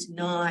it's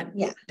not,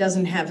 Yeah.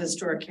 doesn't have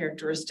historic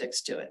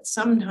characteristics to it.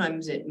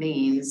 Sometimes it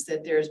means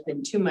that there's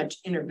been too much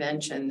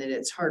intervention that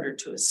it's harder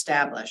to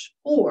establish,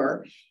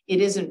 or it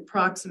isn't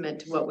proximate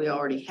to what we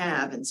already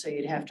have, and so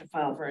you'd have to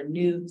file for a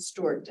new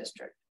historic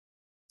district.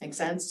 Make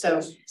sense?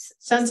 So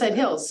Sunset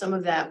Hills, some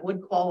of that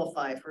would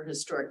qualify for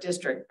historic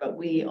district, but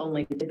we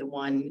only did the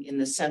one in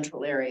the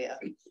central area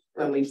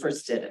when we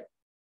first did it.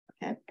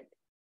 Okay.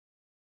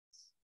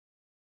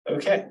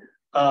 Okay.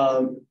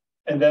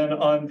 And then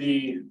on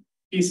the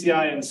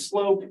PCI and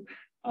slope,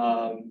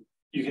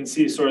 you can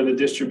see sort of the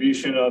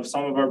distribution of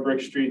some of our brick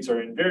streets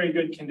are in very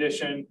good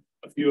condition.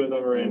 A few of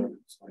them are in.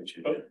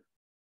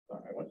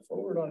 I went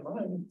forward on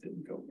mine,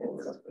 didn't go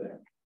forward up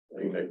there.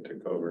 I think they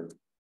took over.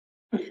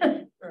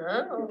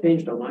 oh,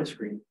 Changed on my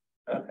screen.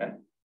 Okay,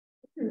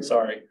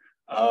 sorry.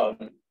 All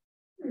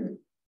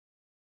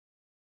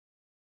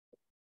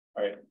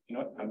right, you know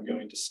what? I'm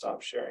going to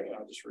stop sharing.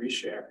 I'll just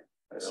reshare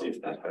and see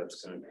if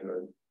that's kind of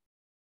good.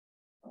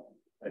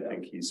 I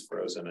think he's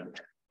frozen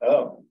it.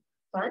 Oh,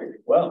 Fun.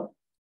 well,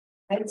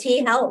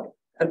 IT help.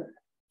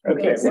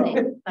 okay,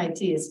 well,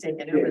 IT has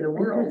taken over the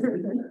world.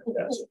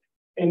 yes.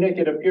 And Nick,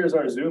 it appears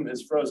our Zoom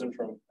has frozen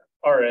from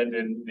our end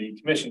in the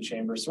commission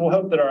chamber, so we'll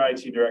hope that our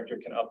IT director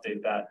can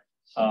update that.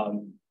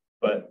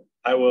 But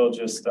I will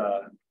just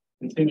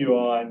continue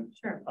on.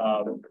 Sure.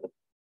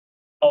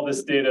 All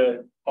this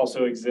data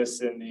also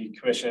exists in the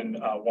commission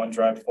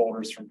OneDrive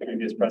folders from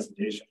previous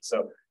presentations,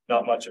 so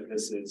not much of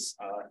this is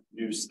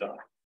new stuff.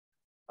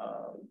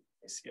 Let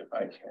me see if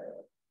I can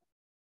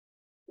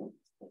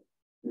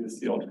do this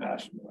the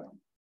old-fashioned way.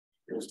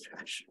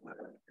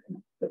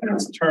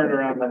 Let's turn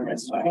around on my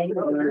side.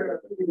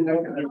 We're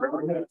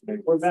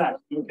back.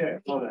 Okay,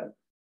 hold on. In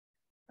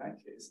that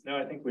case, no,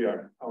 I think we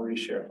are. I'll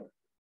reshare.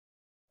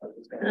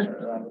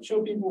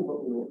 Show people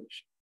what we will.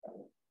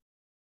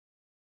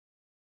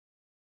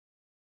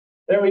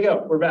 There we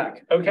go. We're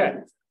back. Okay.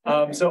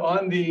 So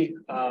on the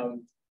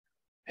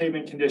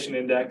pavement condition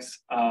index,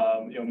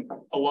 you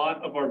know, a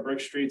lot of our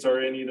brick streets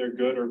are in either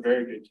good or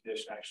very good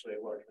condition. Actually,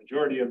 a large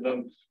majority of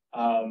them.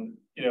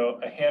 You know,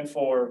 a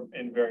handful are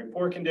in very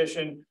poor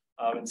condition,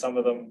 and some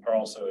of them are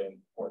also in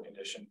poor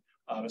condition.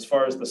 As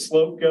far as the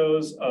slope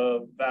goes,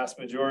 a vast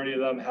majority of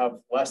them have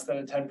less than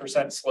a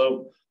 10%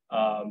 slope,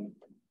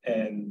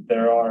 and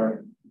there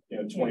are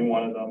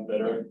 21 of them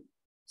that are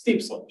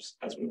steep slopes,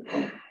 as we would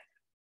call them.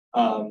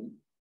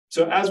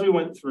 So as we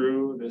went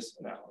through this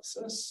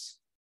analysis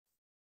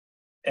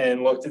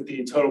and looked at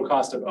the total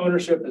cost of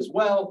ownership as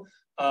well,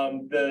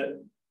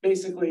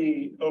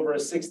 basically over a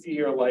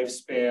 60-year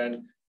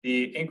lifespan,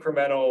 the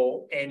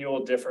incremental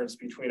annual difference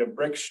between a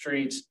brick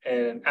street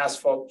and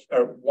asphalt,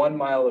 or 1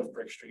 mile of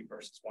brick street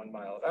versus 1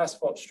 mile of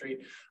asphalt street,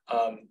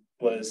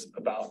 was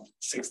about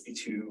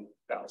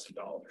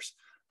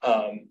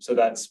 $62,000. So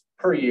that's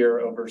per year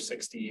over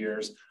 60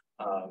 years,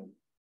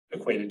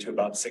 equated to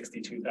about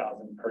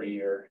 $62,000 per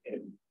year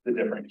in the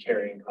different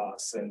carrying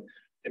costs. And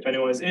if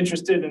anyone is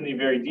interested in the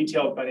very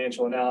detailed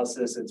financial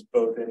analysis, it's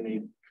both in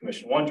the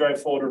Commission OneDrive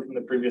folder from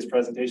the previous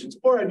presentations,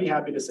 or I'd be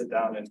happy to sit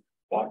down and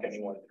walk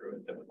anyone through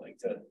it that would like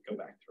to go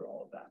back through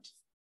all of that.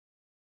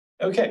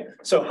 Okay,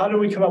 so how do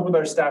we come up with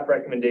our staff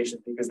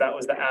recommendations? Because that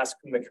was the ask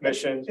from the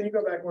commission. Can you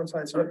go back one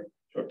slide, sir?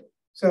 Sure.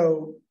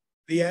 So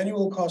the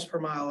annual cost per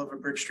mile of a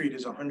brick street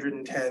is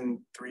 $110,342 is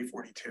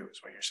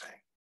what you're saying.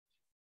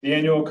 The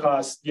annual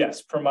cost,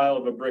 yes, per mile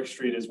of a brick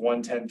street is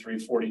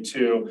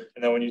 $110,342.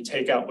 And then when you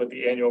take out what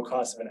the annual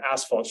cost of an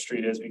asphalt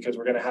street is, because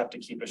we're going to have to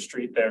keep a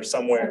street there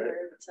somewhere,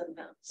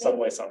 some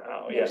way,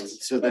 somehow,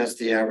 yes. So that's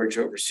the average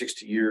over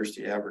 60 years,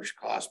 the average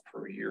cost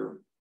per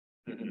year.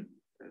 Mm-hmm.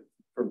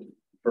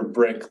 For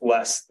brick,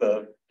 less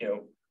the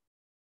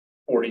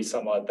 40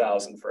 some odd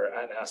thousand for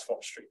an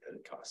asphalt street that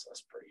it costs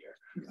us per year.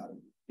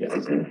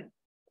 Yes.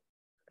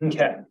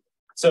 Okay.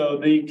 So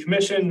the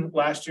commission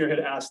last year had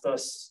asked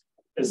us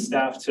as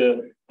staff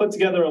to put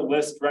together a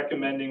list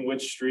recommending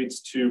which streets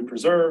to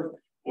preserve,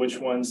 which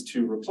ones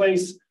to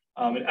replace.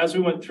 And as we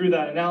went through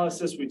that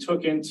analysis, we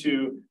took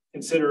into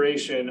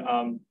consideration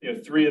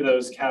 3 of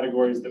those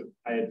categories that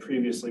I had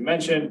previously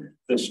mentioned: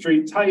 the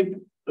street type,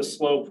 the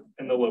slope,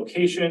 and the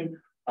location.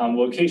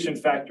 Location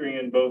factoring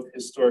in both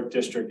historic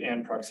district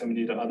and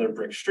proximity to other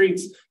brick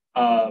streets.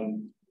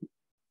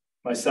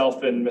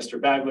 Myself and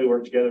Mr. Bagley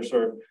worked together,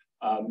 sort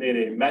of made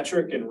a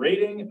metric and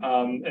rating,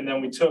 and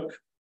then we took,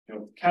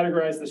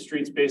 categorized the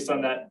streets based on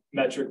that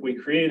metric we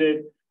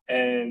created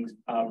and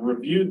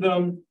reviewed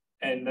them,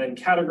 and then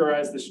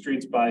categorized the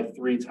streets by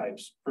 3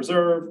 types: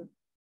 preserve,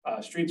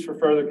 streets for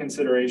further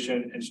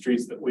consideration, and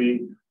streets that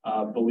we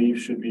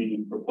believe should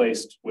be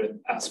replaced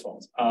with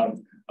asphalt. I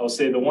will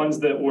say the ones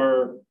that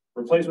were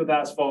replaced with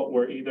asphalt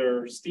were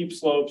either steep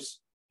slopes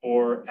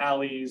or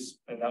alleys,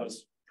 and that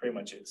was pretty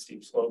much it,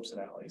 steep slopes and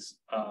alleys.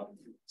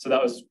 So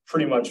that was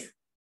pretty much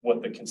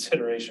what the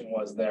consideration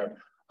was there.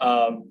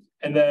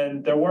 And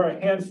then there were a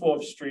handful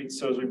of streets.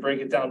 So as we break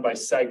it down by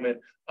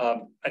segment,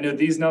 I know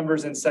these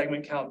numbers in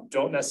segment count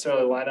don't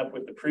necessarily line up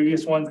with the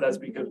previous ones. That's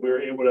because we were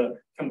able to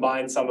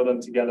combine some of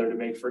them together to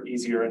make for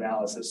easier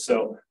analysis.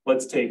 So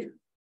let's take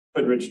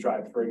Hoodridge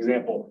Drive, for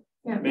example.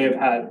 Yeah. May have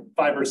had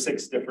 5 or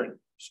 6 different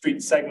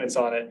street segments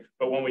on it,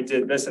 but when we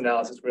did this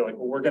analysis, we were like,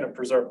 well, we're going to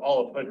preserve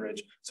all of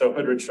Hoodridge. So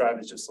Hoodridge Drive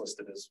is just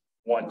listed as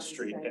one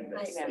street in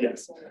this.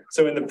 Yes.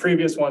 So in the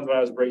previous ones, when I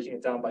was breaking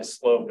it down by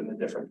slope and the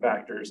different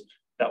factors,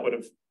 that would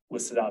have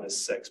listed out as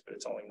 6, but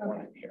it's only 1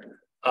 in here.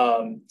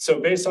 So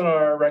based on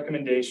our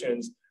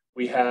recommendations,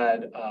 we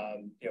had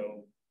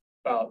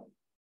about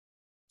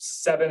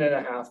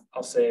 7.5,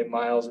 I'll say,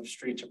 miles of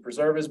street to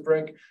preserve as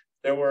brick.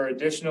 There were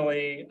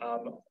additionally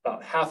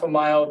about half a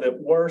mile that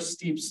were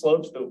steep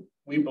slopes that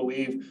we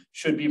believe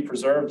should be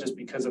preserved just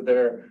because of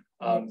their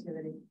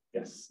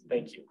yes,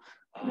 thank you.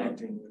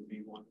 Connecting would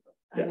be one.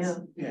 I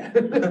know. Yeah.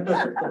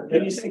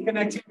 When you say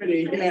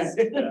connectivity, yes.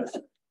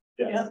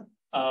 Yes.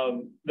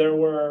 There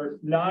were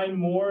 9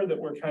 more that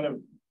were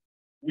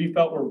we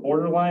felt were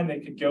borderline. They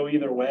could go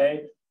either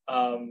way.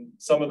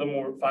 Some of them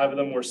were, 5 of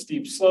them were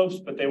steep slopes,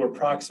 but they were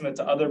proximate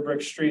to other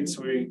brick streets.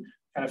 So we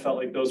kind of felt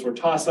like those were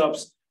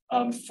toss-ups.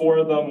 4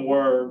 of them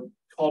were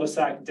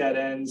cul-de-sac dead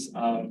ends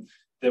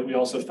that we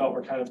also felt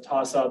were kind of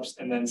toss-ups,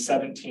 and then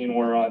 17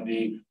 were on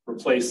the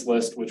replace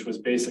list, which was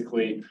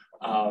basically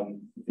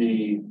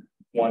the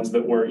ones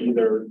that were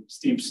either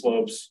steep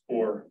slopes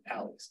or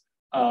alleys.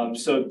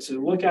 So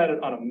to look at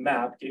it on a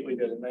map, Gateway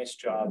did a nice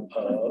job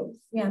of.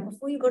 Yeah,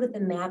 before you go to the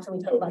maps and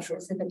we talk about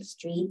specific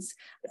streets,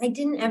 I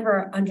didn't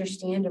ever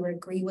understand or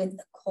agree with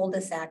the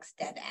cul-de-sacs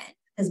dead end.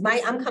 Because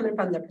I'm coming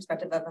from the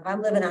perspective of if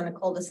I'm living on a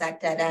cul-de-sac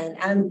dead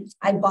end,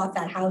 I bought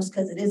that house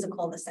because it is a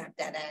cul-de-sac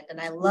dead end.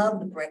 And I love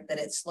the brick that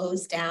it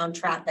slows down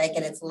traffic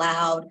and it's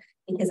loud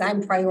because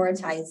I'm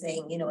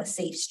prioritizing, you know, a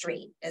safe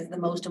street is the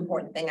most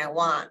important thing I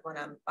want when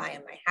I'm buying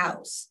my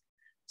house.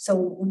 So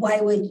why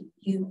would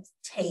you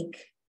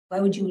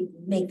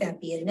make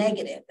that be a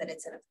negative that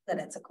it's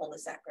a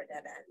cul-de-sac or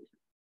dead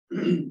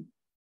end?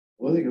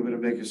 Well, I think I'm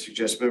going to make a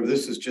suggestion. Remember,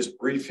 this is just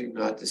briefing,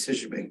 not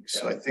decision making.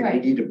 So I think we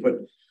Right. need to put,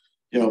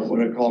 you know,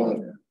 what I call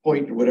a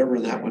point or whatever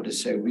in that one to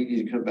say we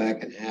need to come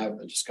back and have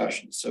a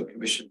discussion. So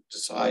commission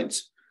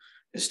decides,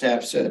 as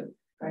staff said,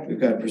 Right. we've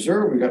got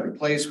preserve, we've got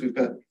replace, we've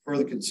got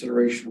further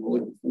consideration. We're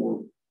looking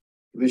for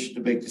commission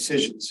to make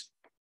decisions.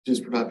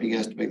 Just we're not being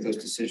asked to make those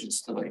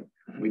decisions tonight.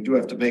 We do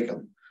have to make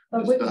them.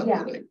 But It's not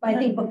tonight. I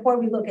think before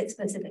we look at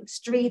specific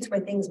streets where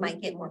things might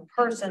get more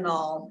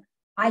personal,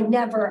 I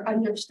never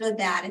understood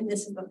that, and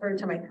this is the third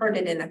time I've heard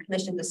it in a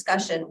commission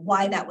discussion,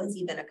 why that was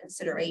even a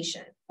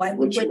consideration. Why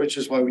we would, Which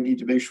is why we need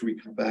to make sure we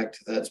come back to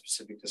that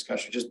specific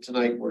discussion. Just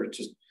tonight, where it's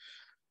just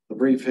the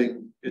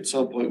briefing, at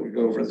some point we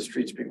go over the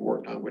streets being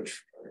worked on,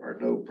 which are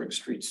no brick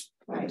streets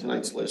on Right.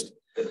 tonight's list.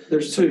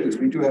 There's two,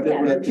 we do have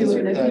Yeah,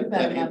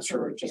 that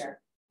answer. It's just not-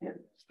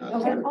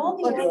 and all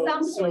the, at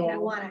some So- point, I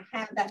want to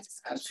have that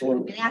discussion. I've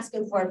Absolutely. been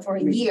asking for it for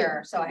a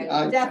year, so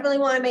I definitely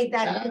want to make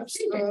that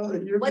decision.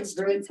 Absolutely. What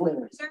streets are we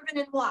preserving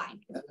and why?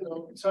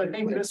 So I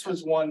think this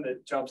was one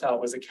that jumps out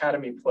was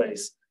Academy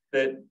Place,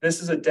 that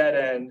this is a dead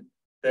end.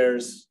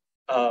 There's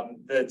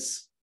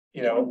that's,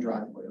 you know,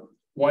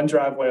 one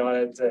driveway on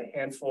it, it's a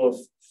handful of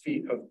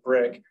feet of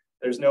brick.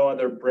 There's no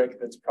other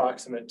brick that's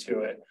proximate to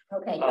it.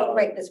 Okay, no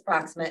break this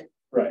proximate.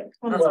 Right.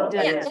 Well,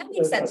 Yeah, yeah. that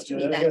makes sense to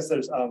me I then. guess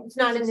there's It's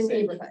not in the Sage.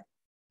 neighborhood.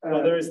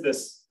 Well, there is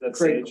this, that's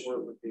Craig Sage.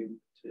 Court would be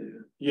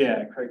to.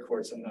 Yeah, Craig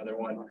Court's another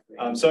one.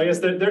 So I guess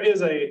there is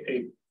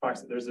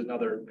there's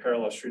another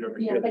parallel street over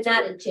Yeah, here. but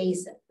not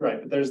adjacent. Right,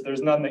 but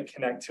there's none that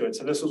connect to it.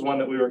 So this was one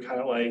that we were kind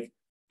of like,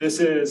 this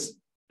is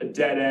a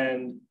dead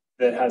end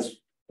that has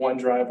one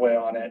driveway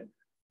on it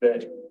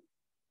that,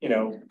 you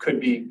know, could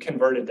be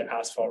converted to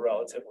asphalt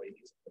relatively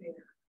easily.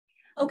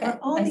 Okay. Are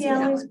all I the see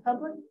that alleys one.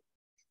 public?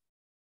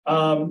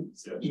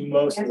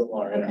 Most of them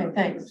are. yeah. Okay,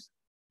 thanks.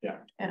 Yeah.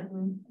 Yeah,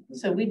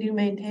 so we do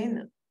maintain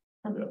them.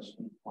 Huh. Yes.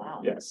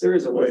 Wow. Yes. There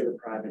is a way for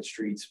private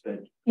streets, but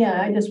Yeah,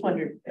 I just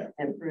wondered,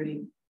 and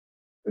Rudy.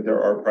 That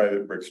there are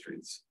private brick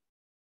streets.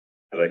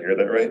 Did I hear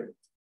that right?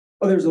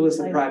 oh, there's a list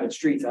of private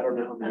streets. I don't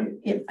know how many.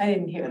 Yeah, I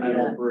didn't hear And I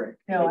know that. brick.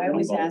 No, I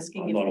was I'm not-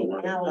 asking I'm if not the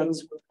aware.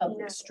 alleys were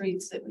public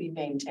streets that we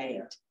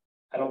maintained.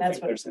 I don't That's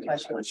think what there's the any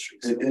question private was.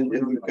 streets. And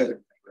we've got a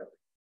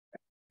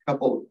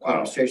couple of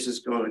conversations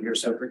going on here.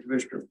 So for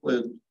Commissioner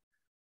Flynn,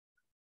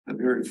 I'm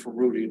hearing from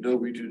Rudy, no,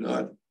 we do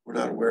not, we're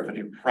not aware of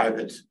any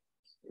private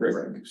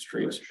brick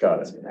streets.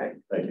 Got it.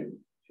 Thank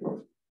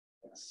you.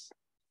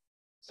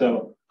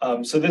 So,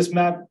 so this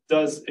map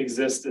does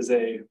exist as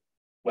a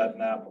web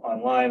map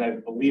online. I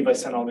believe I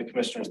sent all the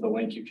commissioners the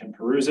link, you can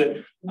peruse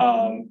it.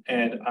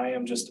 And I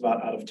am just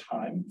about out of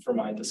time for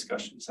my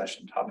discussion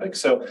session topic.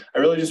 So I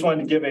really just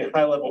wanted to give a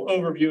high level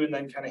overview and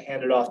then kind of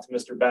hand it off to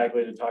Mr.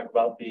 Bagley to talk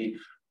about the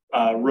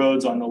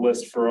roads on the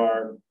list for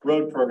our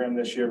road program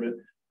this year.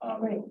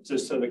 But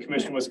just so the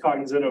commission was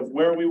cognizant of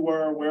where we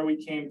were, where we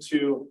came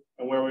to,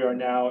 and where we are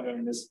now.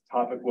 And this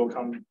topic will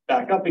come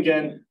back up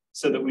again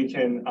so that we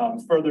can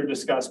further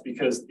discuss,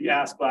 because the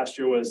ask last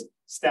year was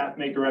staff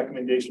make a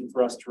recommendation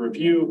for us to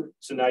review.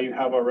 So now you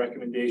have our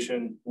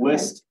recommendation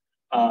list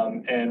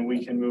and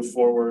we can move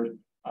forward.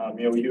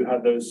 You know, we do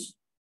have those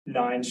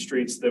 9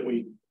 streets that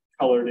we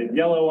colored in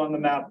yellow on the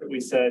map that we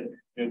said,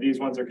 you know, these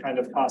ones are kind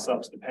of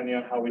toss-ups depending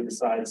on how we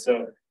decide.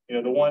 So, you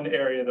know, the one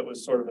area that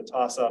was sort of a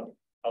toss-up,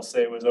 I'll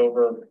say it was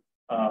over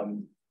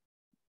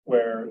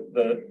where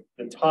the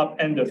top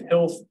end of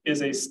Hilf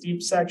is a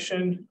steep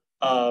section.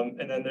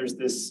 And then there's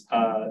this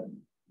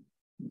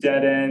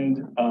dead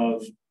end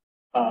of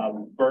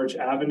Birch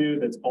Avenue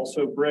that's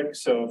also brick.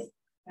 So,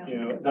 you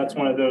know, that's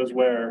one of those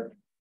where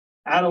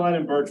Adeline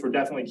and Birch we're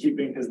definitely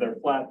keeping because they're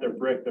flat, they're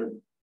brick, they're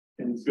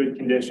in good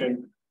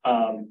condition.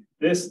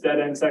 This dead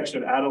end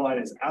section of Adeline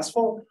is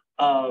asphalt.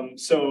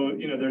 So,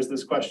 you know, there's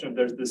this question of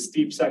there's this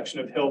steep section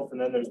of Hilf and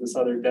then there's this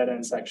other dead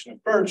end section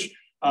of Birch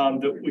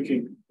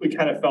that we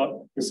kind of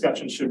felt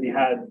discussion should be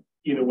had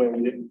either way.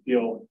 We didn't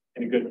feel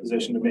in a good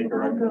position to make a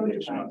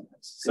recommendation on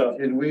this. So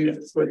Can we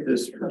yes. put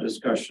this for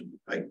discussion,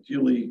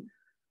 ideally?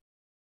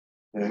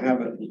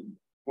 Have it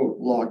quote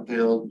locked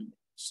down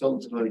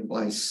sometime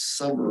by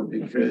summer,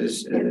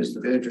 because as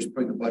the manager's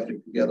putting the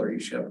budget together, you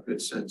should have a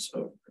good sense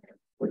of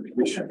what the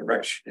commission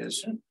direction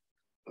is.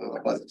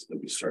 by the time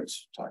we start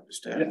talking to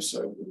staff, Yes.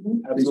 so.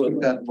 Please Absolutely.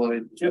 keep that in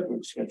mind. Yep.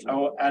 I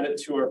will add it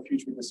to our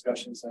future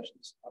discussion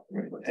sessions.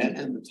 Right,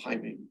 and the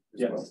timing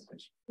as well.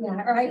 Yes.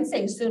 Yeah, or I would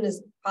say as soon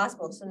as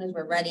possible, as soon as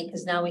we're ready,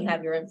 because now we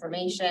have your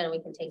information, we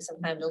can take some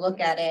time to look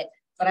at it.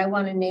 But I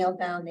want to nail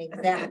down the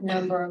exact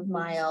number of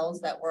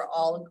miles that we're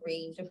all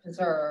agreed to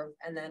preserve,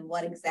 and then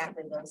what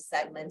exactly those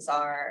segments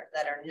are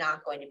that are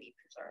not going to be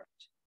preserved.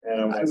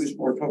 And I was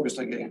more focused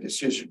on getting a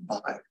decision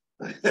by.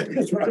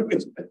 That's what I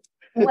was.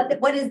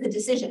 What is the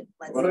decision?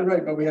 Let's Well, say.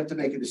 right, but we have to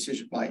make a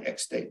decision by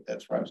X date.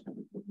 That's where I was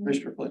going.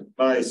 Commissioner Flynn.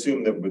 I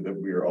assume that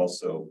we are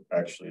also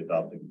actually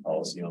adopting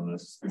policy on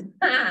this.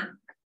 Ah.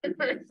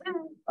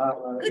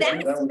 Good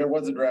answer. There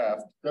was a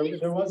draft. There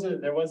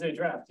was a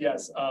draft,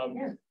 yes.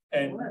 Yeah.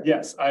 And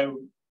yes, I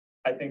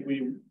think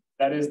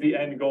that is the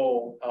end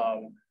goal.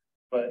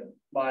 But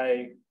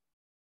my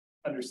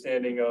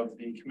understanding of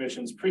the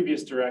commission's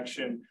previous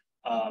direction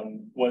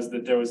was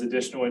that there was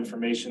additional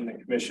information the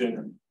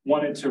commission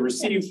wanted to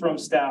receive from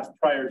staff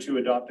prior to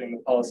adopting the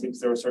policy, because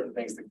there were certain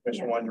things the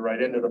commission wanted to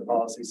write into the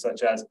policy,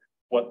 such as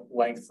what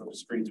length of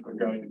streets were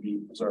going to be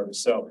preserved.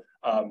 So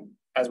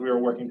as we were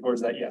working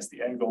towards that, yes,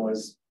 the end goal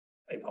is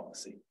a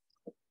policy.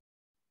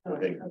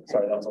 Okay.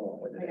 Sorry, that was a long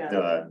way.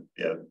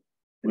 Yeah,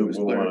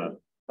 we'll wanna,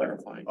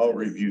 Clarifying. I'll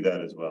review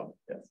that as well.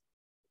 Yes.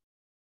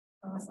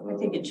 Awesome. I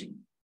think it should,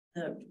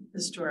 the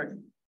historic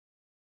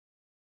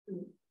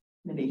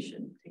committee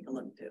should take a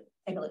look too.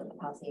 Take a look at the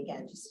policy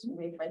again, just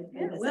rephrase.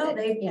 Yeah, well,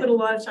 they Yeah. put a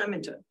lot of time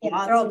into it. Yeah,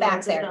 Lots throw it and back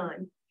lots of there.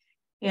 time.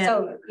 And,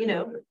 So- you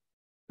know,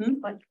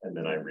 And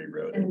then I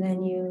rewrote it. And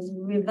then you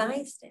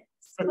revised it.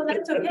 well,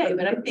 that's okay,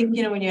 but I think,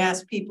 you know, when you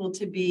ask people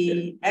to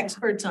be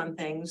experts on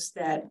things,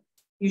 that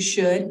you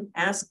should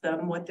ask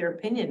them what their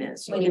opinion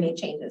is. When you make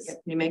changes.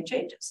 You make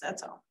changes,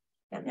 that's all.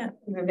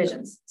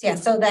 Revisions. Yeah,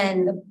 so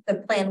then the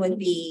plan would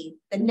be,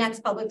 the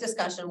next public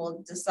discussion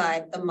will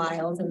decide the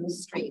miles in the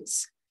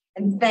streets.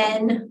 And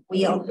then I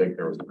we'll, don't think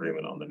there was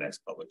agreement on the next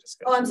public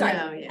discussion. oh, I'm sorry.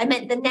 No, yeah. I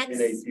meant the next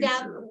In a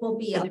step future. will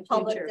be In a the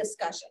public future.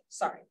 discussion,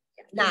 sorry,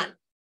 Yeah,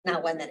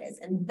 not when that is.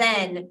 And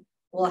then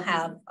we'll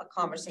have a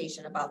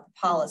conversation about the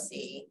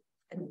policy.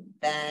 And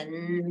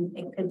then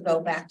it could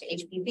go back to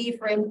HPV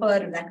for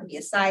input, or that could be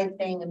a side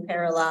thing in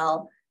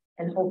parallel.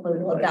 And hopefully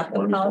we'll adopt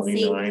the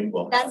policy. 129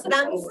 will That's have what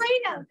I'm a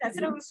afraid of. That's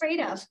what I'm afraid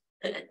of.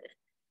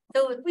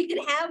 So if we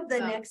could have the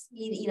next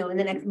meeting, in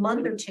the next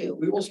month or two.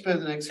 We will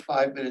spend the next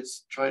 5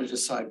 minutes trying to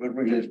decide what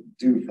we're gonna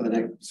do for the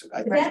next.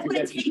 I think That's we what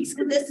it get- takes,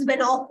 because this has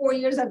been all 3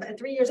 years of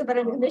it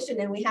in commission,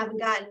 and we haven't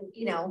gotten,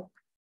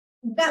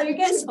 gotten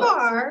this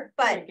far, You're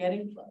but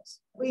getting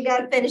close. we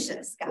gotta finish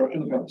this, guys. Work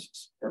in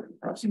process, work in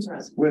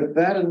process. With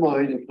that in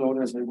mind, if no one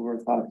has any more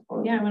thoughts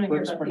on. Yeah, I want to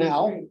hear clerks about for these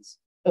now, streets.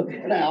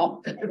 for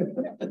now.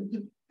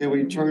 Then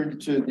we turn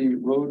to the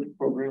road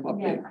program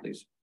update,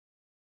 please.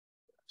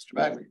 Mr.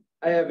 Bagley.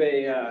 I have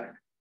a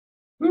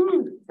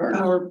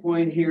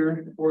PowerPoint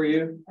here for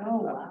you. Oh,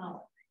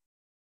 wow.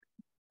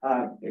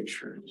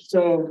 Picture.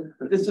 So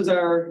this is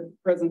our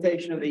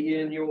presentation of the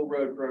annual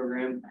road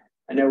program.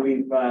 I know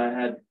we've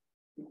had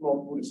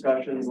multiple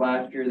discussions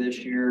last year, this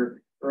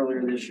year,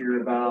 earlier this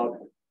year about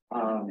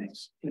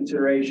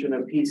consideration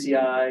of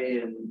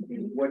PCI and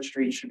what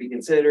streets should be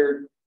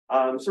considered.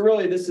 So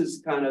really, this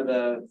is kind of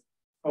the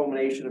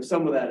culmination of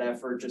some of that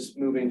effort, just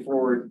moving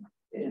forward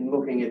and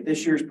looking at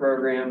this year's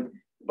program.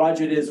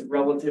 Budget is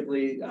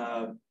relatively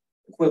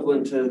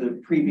equivalent to the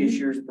previous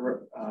year's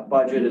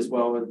budget as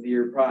well as the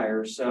year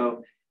prior.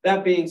 So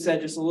that being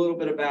said, just a little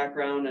bit of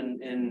background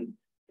and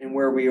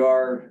where we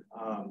are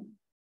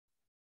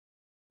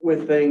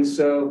with things.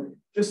 So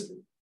just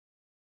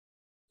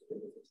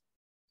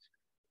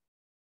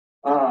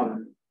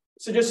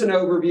just an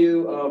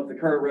overview of the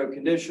current road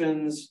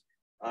conditions.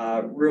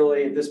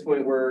 Really, at this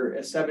point, we're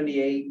at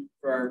 78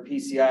 for our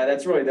PCI.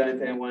 That's really the only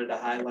thing I wanted to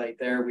highlight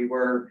there. We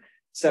were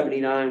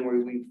 79 where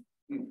we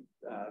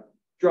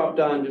dropped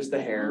on just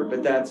a hair,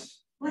 but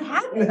that's What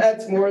happened?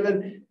 that's more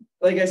than,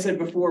 like I said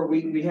before,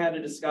 we had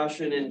a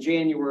discussion in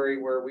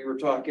January where we were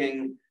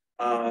talking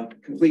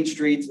complete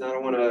streets, and I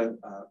don't want to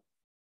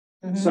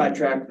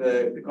sidetrack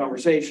the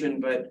conversation,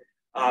 but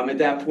at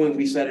that point,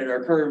 we said at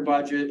our current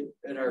budget,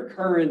 at our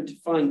current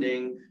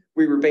funding,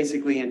 we were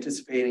basically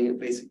anticipating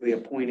a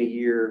point a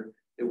year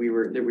that we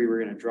were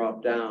going to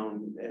drop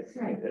down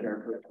at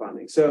our current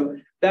funding. So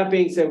that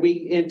being said,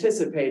 we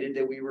anticipated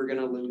that we were going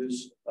to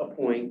lose a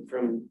point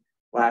from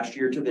last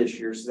year to this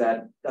year, so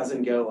that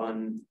doesn't go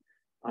on.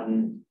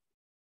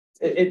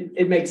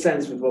 It makes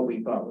sense with what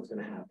we thought was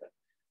going to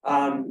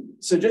happen.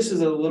 So just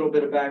as a little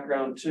bit of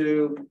background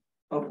too,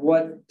 of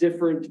what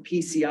different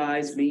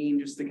PCIs mean,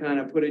 just to kind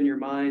of put in your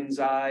mind's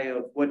eye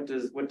of what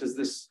does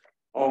this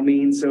all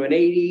mean. So an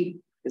 80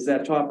 is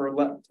that top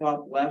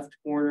left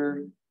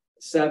corner.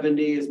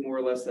 70 is more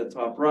or less that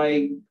top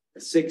right.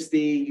 60,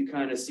 you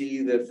kind of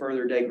see the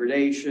further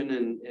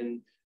degradation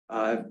and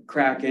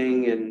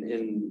cracking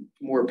and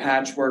more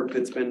patchwork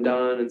that's been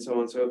done and so on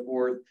and so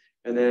forth.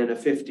 And then a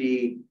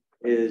 50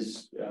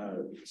 is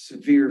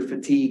severe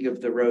fatigue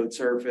of the road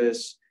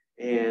surface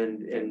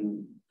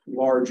and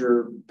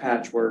larger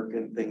patchwork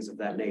and things of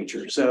that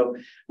nature. So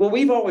what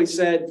we've always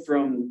said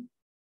from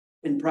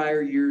in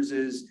prior years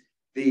is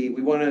we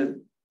want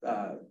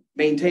to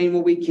maintain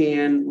what we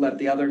can, let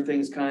the other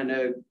things kind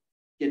of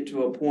get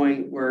to a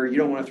point where you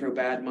don't want to throw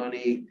bad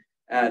money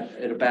at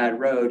a bad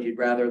road. You'd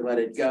rather let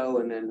it go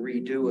and then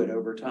redo it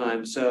over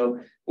time. So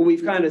what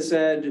we've kind of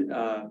said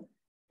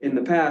in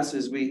the past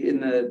is in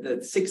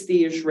the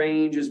 60-ish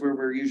range is where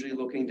we're usually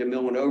looking to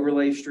mill and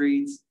overlay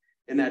streets.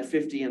 And that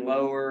 50 and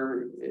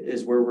lower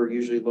is where we're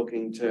usually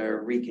looking to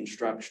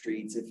reconstruct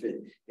streets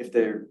if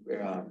they're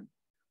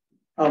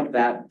of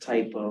that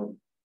type of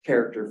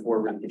character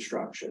for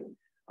reconstruction.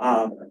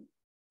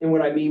 And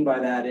what I mean by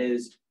that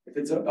is if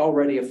it's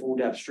already a full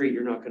depth street,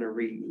 you're not going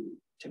to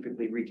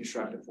typically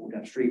reconstruct a full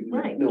depth street.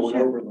 Right, Mill and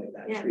sure. overlay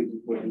that Yeah. street.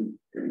 Can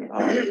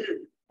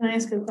I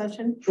ask a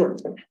question? Sure.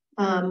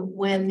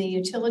 When the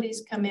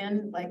utilities come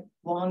in, like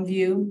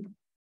Longview,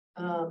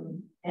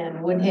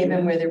 and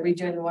Woodhaven, where they're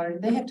redoing the water, do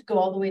they have to go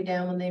all the way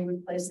down when they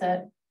replace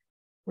that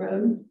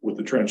road? With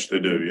the trench, they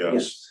do,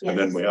 yes. And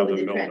then we have the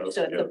With mill. trench,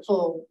 so it's a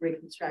full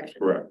reconstruction.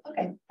 Correct.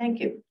 Okay,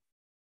 thank you.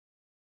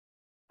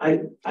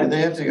 And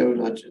they have to go,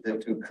 they have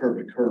to go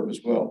curb to curb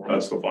as well.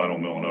 That's the final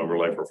mill and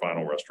overlay for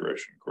final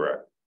restoration,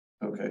 correct?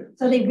 Okay.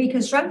 So they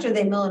reconstruct or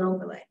they mill and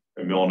overlay?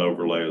 A mill and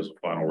overlay is a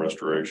final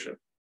restoration,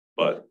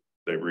 but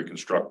they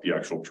reconstruct the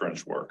actual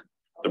trench work,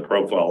 the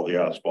profile of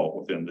the asphalt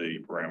within the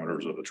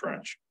parameters of the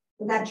trench.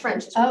 That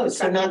trench. is Oh,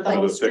 so not the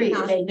whole Not the street,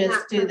 thickness. they just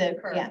Not do the,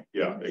 curb. yeah.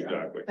 Yeah,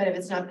 exactly. But if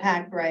it's not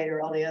packed right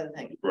or all the other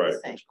things. it's the Right.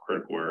 same. It's a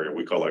critical area.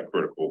 We call that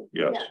critical,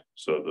 yes. Yeah.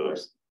 So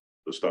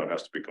the stone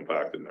has to be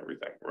compacted and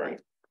everything, right?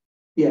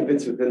 Yeah, if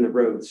it's within the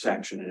road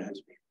section, it has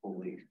to be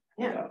fully.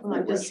 Yeah, well,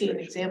 I've just seen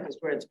restoration. examples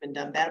where it's been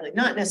done badly,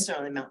 not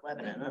necessarily Mount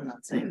Lebanon, I'm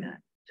not saying that,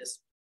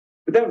 just.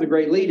 But that was a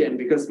great lead in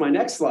because my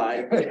next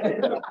slide.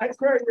 I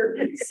swear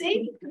you're.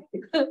 See?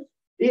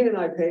 Ian and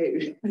I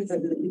paid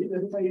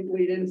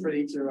lead in for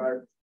each of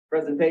our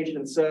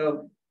presentations.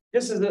 So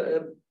just as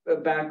a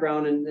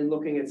background and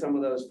looking at some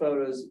of those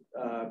photos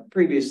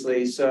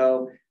previously.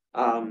 So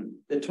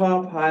the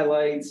top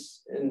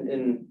highlights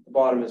and the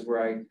bottom is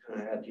where I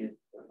kind of had you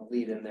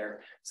lead in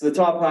there. So the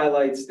top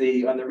highlights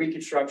on the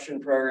reconstruction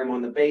program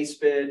on the base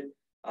bid.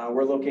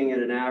 We're looking at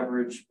an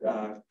average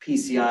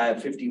PCI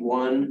of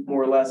 51,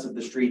 more or less, of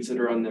the streets that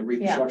are on the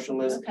reconstruction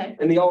list. Okay.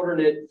 And the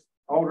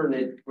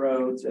alternate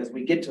roads, as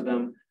we get to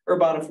them, are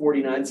about a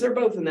 49. So they're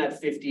both in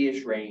that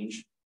 50-ish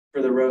range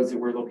for the roads that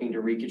we're looking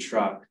to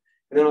reconstruct.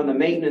 And then on the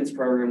maintenance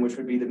program, which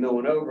would be the mill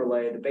and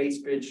overlay, the base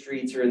bid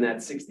streets are in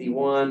that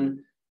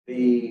 61.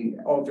 The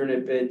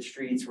alternate bid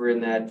streets were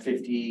in that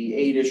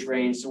 58-ish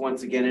range. So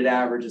once again, it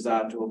averages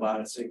out to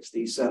about a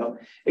 60. So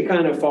it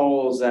kind of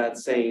follows that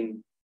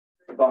same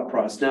thought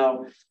process.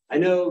 Now, I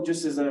know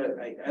just as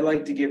I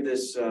like to give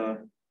this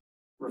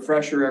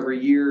refresher every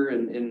year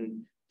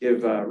and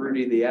give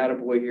Rudy the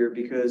attaboy here,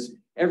 because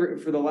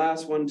for the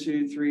last 1,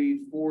 2,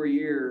 3, 4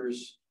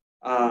 years,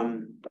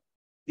 the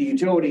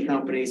utility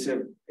companies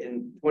have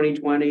in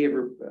 2020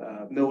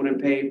 milled and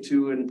paved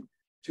 2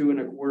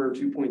 1/4,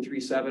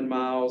 2.37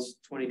 miles.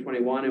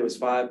 2021, it was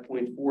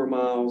 5.4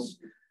 miles.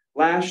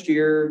 Last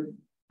year,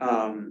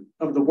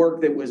 of the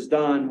work that was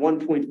done,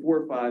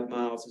 1.45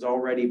 miles has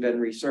already been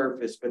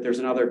resurfaced, but there's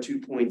another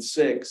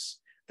 2.6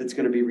 that's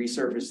going to be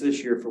resurfaced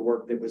this year for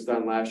work that was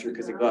done last year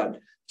because it got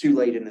too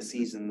late in the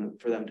season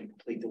for them to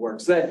complete the work.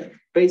 So that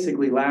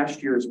basically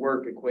last year's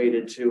work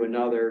equated to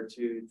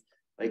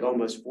like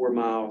almost 4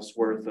 miles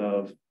worth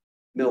of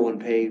mill and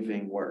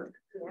paving work.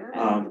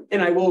 Yeah.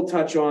 And I will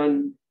touch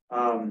on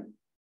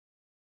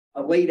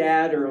a late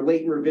add or a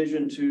late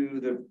revision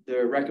to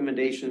the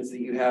recommendations that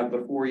you have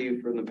before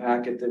you from the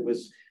packet that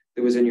was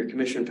in your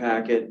commission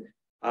packet.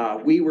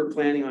 We were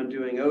planning on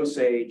doing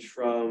Osage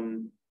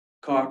from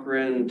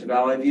Cochrane to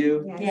Valley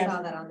View. Yeah, I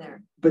saw that on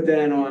there. But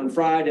then on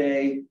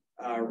Friday,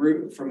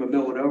 from a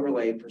mill and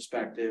overlay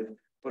perspective,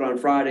 but on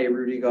Friday,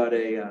 Rudy got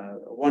a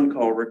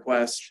one-call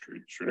request,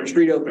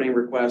 street opening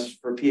request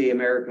for PA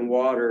American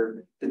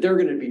Water that they're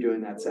going to be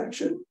doing that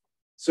section.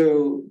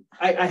 So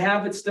I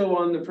have it still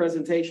on the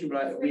presentation,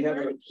 but we have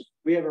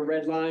a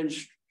red line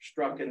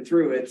struck and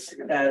through it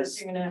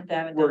as You're gonna have to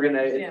have it.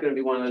 it's gonna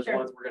be one of those Sure.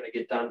 ones we're gonna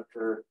get done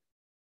for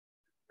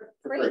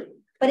free. Great.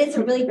 But it's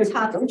a really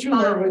tough Don't you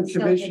love spot. when so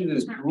commission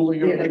is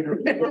drooling over your.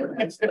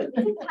 It's a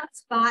tough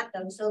spot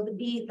though, so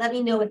let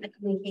me know what the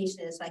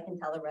communication is so I can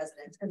tell the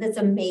residents, because it's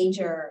a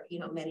major,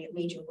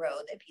 major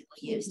road that people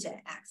use to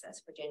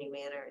access Virginia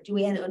Manor. Do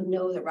we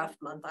know the rough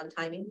month on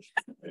timing?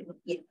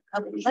 Yeah,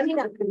 okay, let me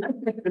know.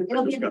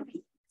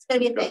 It's gonna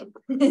be a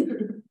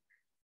thing.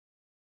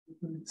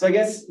 So I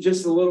guess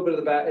just a little bit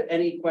of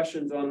any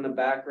questions on the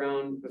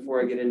background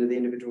before I get into the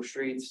individual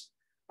streets?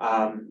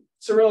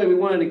 So really we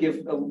wanted to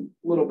give a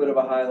little bit of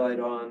a highlight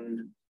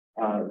on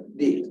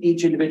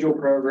each individual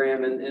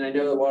program. And I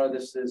know a lot of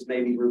this is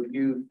maybe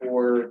review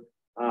for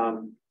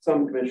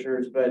some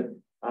commissioners, but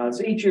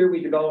so each year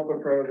we develop a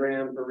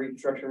program for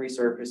reconstruction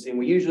resurfacing.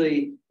 We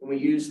usually, when we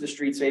use the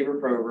Street Saver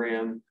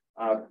program,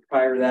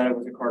 prior to that it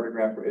was a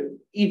cartograph.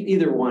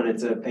 Either one,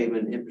 it's a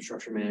pavement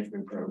infrastructure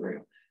management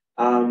program.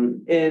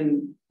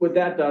 And what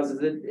that does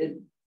is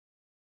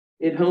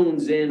it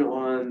hones in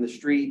on the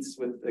streets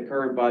with the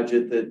current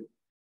budget, that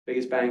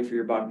biggest bang for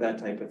your buck, that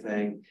type of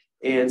thing.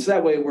 And so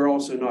that way, we're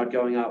also not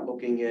going out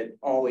looking at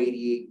all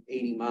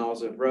 80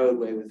 miles of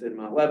roadway within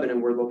Mount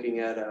Lebanon. We're looking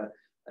at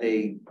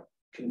a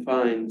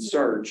confined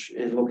search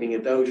and looking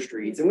at those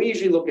streets. And we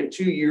usually look at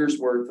 2 years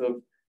worth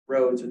of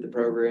roads that the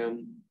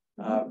program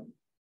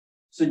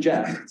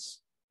suggests.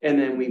 And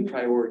then we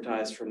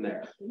prioritize from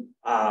there.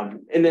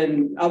 And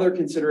then other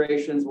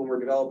considerations when we're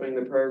developing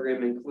the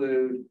program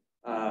include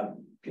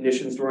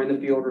conditions during the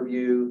field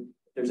review.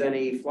 If there's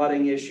any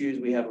flooding issues,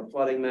 we have a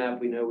flooding map.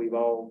 We know we've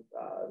all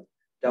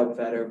dealt with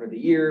that over the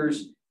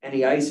years.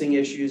 Any icing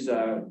issues,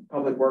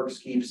 Public Works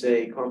keeps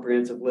a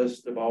comprehensive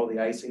list of all the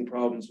icing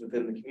problems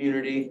within the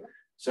community.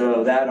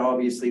 So that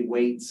obviously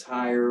weights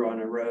higher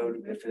on a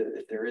road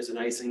if there is an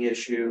icing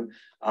issue.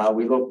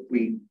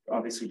 We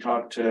obviously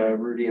talked to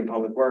Rudy and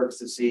Public Works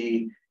to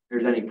see if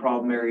there's any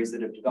problem areas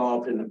that have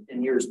developed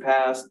in years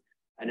past.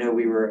 I know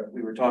we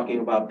were talking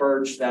about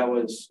Birch. That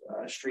was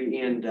a street,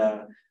 and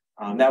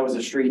that was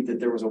a street that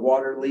there was a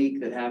water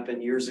leak that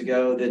happened years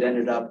ago that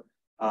ended up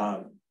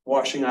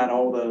washing out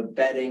all the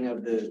bedding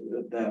of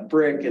the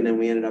brick, and then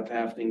we ended up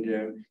having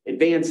to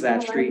advance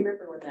that street. I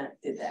remember when that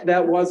did that.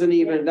 That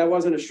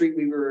wasn't a street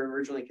we were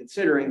originally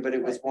considering, but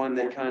it was one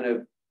that kind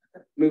of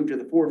moved to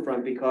the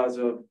forefront because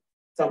of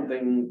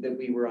something that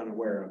we were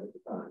unaware of at the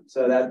time.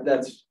 So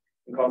that's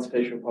in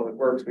consultation with Public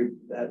Works.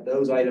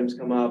 Those items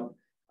come up.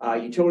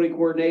 Utility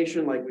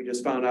coordination, like we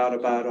just found out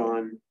about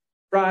on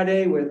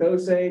Friday with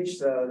Osage,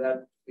 so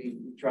that we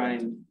try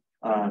and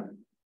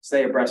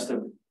stay abreast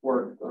of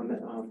work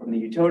on from the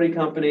utility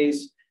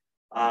companies.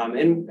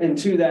 And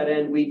to that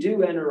end, we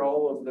do enter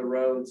all of the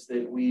roads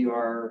that we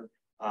are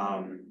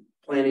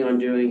planning on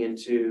doing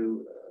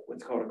into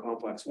what's called a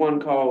complex one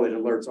call. It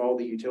alerts all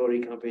the utility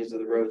companies of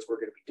the roads we're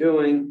going to be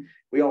doing.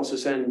 We also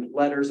send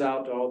letters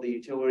out to all the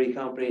utility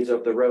companies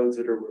of the roads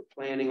that we're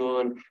planning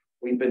on.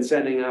 We've been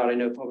sending out, I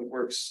know Public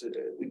Works,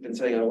 we've been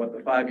sending out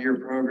the 5-year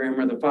program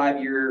or the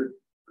 5-year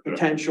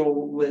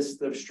potential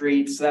list of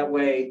streets. That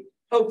way,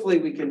 hopefully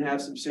we can have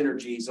some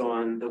synergies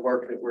on the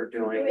work that we're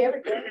doing. Do we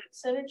ever get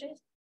synergies?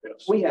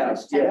 Yes. We have,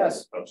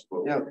 yes.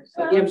 Absolutely.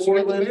 Yeah. In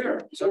Portland,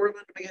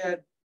 we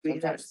had.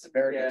 Sometimes the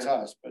bear gets Yeah.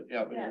 us, but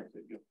yeah. Yeah.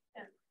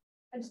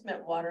 I just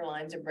meant water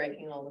lines are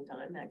breaking all the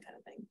time, that kind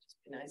of thing. Just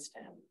be nice to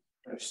have.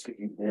 I was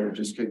thinking more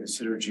just getting the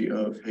synergy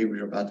of, hey,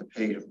 we're about to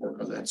pay to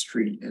work on that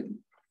street, and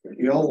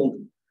the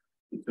old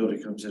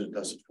utility comes in and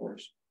does it for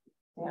us.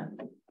 Yeah.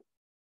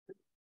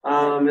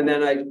 And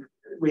then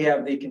we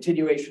have the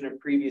continuation of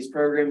previous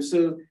programs.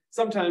 So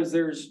sometimes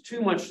there's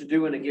too much to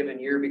do in a given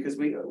year because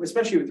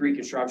especially with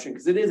reconstruction,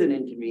 because it is an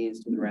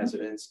inconvenience to the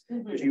residents,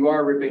 because you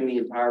are ripping the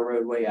entire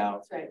roadway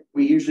out. Right.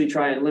 We usually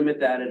try and limit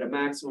that at a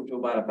maximum to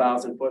about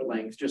 1,000 foot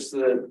length, just so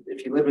that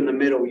if you live in the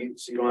middle,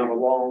 so you don't have a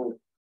long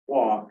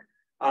walk.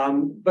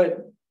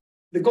 But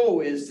the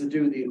goal is to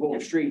do the whole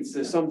streets.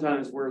 So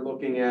sometimes we're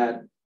looking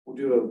at, we'll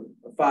do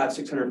a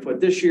 500-600 foot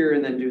this year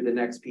and then do the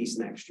next piece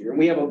next year. And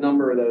we have a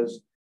number of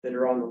those that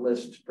are on the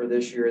list for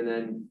this year. And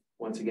then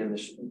once again,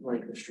 the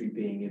length of the street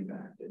being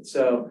impacted.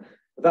 So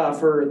without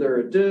further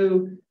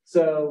ado,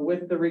 so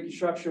with the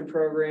reconstruction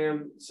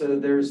program, so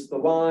there's the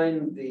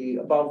line, the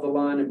above the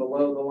line and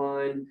below the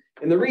line.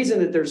 And the reason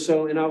that there's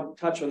so, and I'll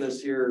touch on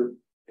this here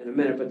in a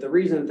minute, but the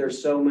reason that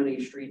there's so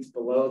many streets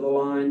below the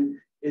line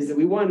is that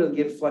we wanted to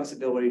give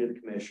flexibility to the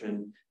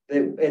commission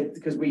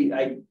because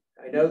I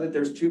know that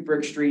there's 2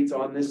 brick streets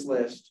on this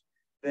list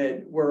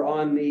that were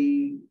on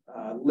the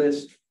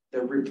list,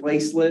 the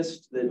replace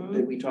list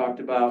that we talked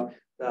about.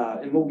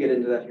 And we'll get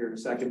into that here in a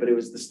second, but it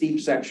was the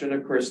steep section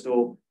of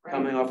Crystal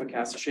coming off of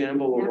Castle Shannon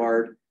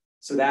Boulevard. Yeah.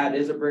 So that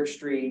is a brick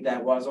street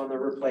that was on the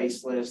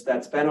replace list.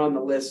 That's been on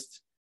the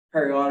list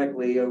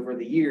periodically over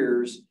the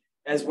years,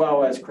 as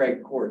well as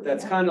Craig Court.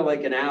 That's kind of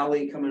like an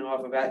alley coming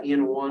off of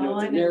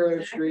N1. It's a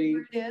narrow street,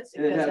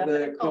 and it had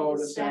the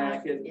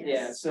cul-de-sac.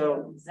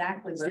 So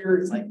exactly.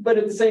 But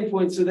at the same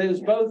point, so those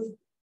both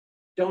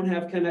don't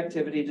have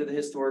connectivity to the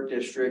historic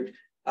district.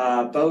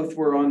 Both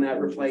were on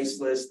that replace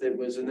list that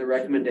was in the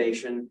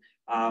recommendation.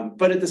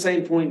 But at the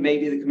same point,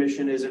 maybe the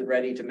commission isn't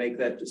ready to make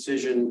that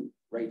decision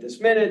right this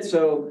minute.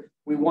 So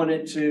we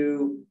wanted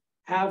to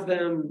have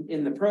them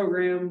in the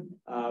program.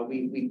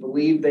 We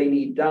believe they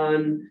need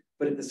done,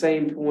 but at the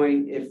same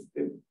point, if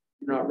you're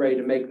not ready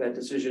to make that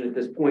decision at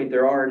this point,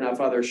 there are enough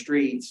other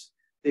streets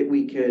that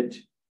we could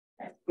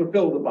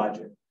fulfill the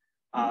budget.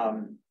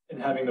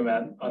 And having them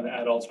on the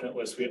ad alternate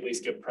list, we at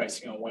least get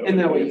pricing on what. And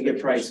that way you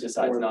get price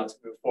decides not to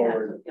move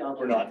forward.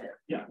 We're not.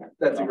 Yeah,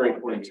 that's a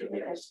great point too.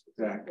 Yes,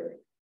 exactly.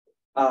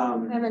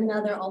 I have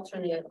another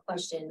alternate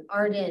question.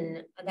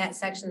 Arden, that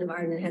section of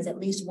Arden has at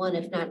least one,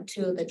 if not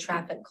 2, of the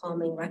traffic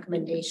calming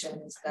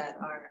recommendations that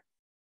are.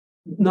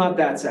 Not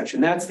that section.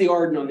 That's the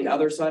Arden on the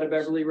other side of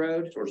Beverly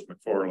Road. Towards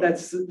McFarland.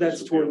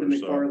 That's toward the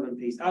McFarland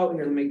piece. Out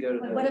here, let me go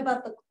to What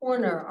about the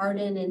corner,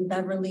 Arden and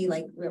Beverly?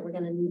 Like we're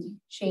going to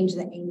change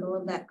the angle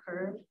of that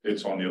curve.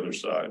 It's on the other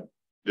side.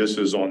 This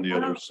is on the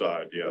other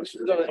side, yes.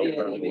 Beverly,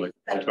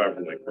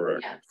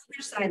 correct.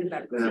 Other side of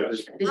that.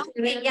 Yes.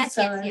 Okay, yes,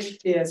 yes.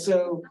 Yeah,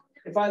 so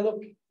if I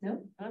look,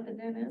 No, not that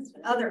answer.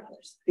 Others.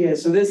 yeah,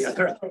 so this.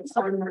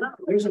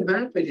 There's a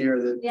map in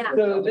here that. Yeah.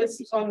 So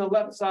this on the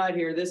left side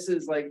here, this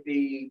is like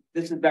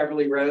this is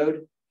Beverly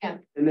Road. Yeah.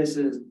 And this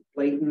is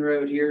Layton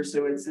Road here,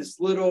 so it's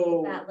this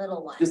little, That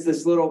little one. just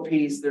this little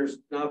piece, there's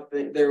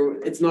nothing, there,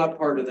 it's not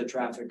part of the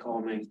traffic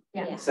calming.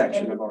 Yeah.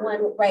 section And of our-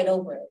 one right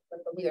over it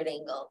with the weird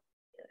angle.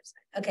 the other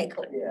side. Okay,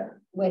 cool. Yeah.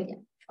 With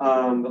you.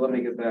 But let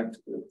me get back to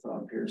the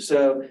top here.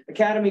 So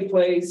Academy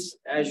Place,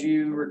 as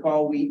you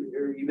recall, or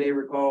you may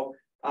recall,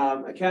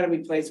 Academy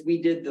Place,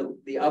 we did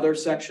the other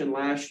section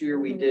last year.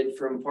 We did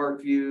from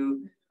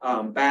Parkview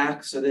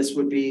back. So this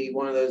would be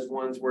one of those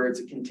ones where it's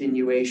a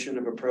continuation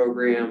of a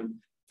program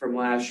from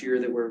last year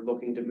that we're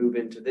looking to move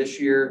into this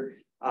year.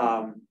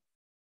 Then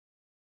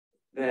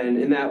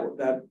in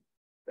that,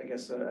 I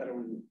guess, I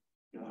don't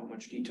know how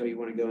much detail you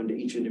want to go into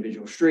each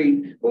individual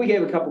street, but we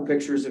gave a couple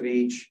pictures of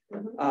each.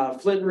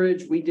 Flint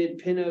Ridge, we did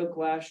Pin Oak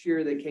last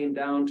year. They came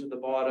down to the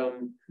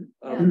bottom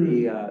of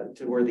the,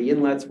 to where the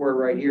inlets were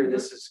right here.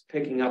 This is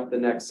picking up the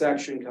next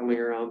section, coming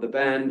around the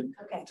bend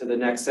Okay. to the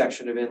next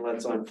section of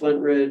inlets on Flint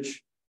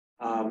Ridge.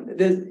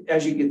 This,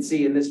 as you can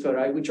see in this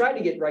photo, we tried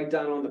to get right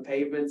down on the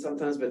pavement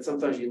sometimes, but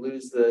sometimes you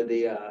lose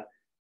the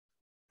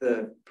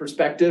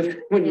perspective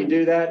when you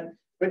do that.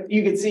 But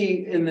you can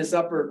see in this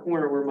upper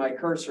corner where my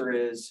cursor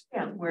is,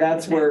 Yeah.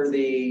 that's where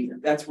the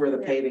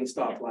paving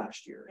stopped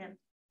last year.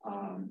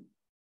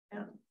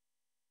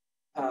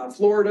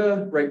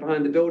 Florida, right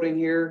behind the building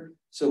here.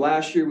 So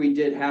last year we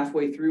did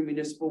halfway through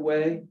Municipal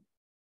Way.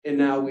 And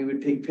now we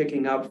would be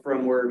picking up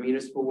from where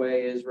Municipal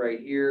Way is right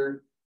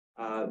here.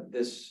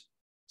 This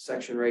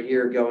section right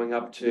here going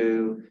up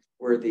to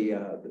where the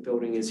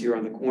building is here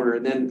on the corner.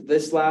 And then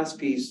this last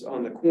piece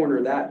on the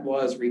corner, that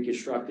was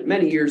reconstructed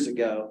many years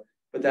ago.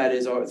 But that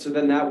is, so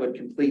then that would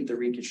complete the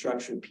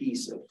reconstruction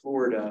piece of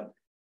Florida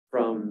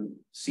from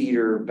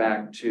Cedar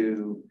back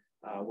to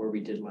where we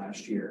did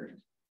last year.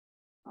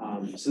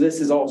 So this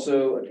is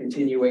also a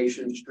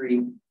continuation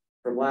street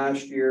from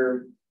last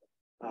year.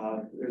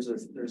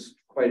 There's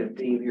quite a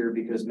theme here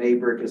because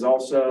Maybrick is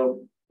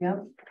also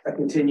a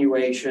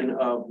continuation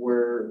of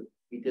where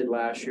we did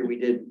last year. We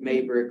did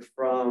Maybrick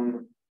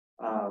from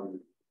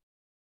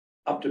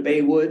up to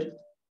Baywood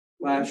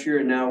last year,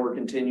 and now we're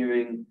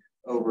continuing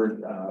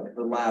over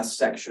the last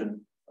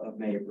section of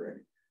Maybrick.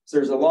 So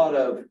there's a lot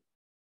of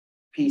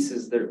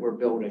pieces that we're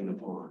building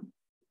upon.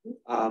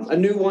 A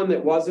new one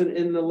that wasn't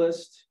in the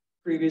list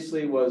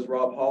previously was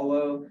Rob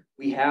Hollow.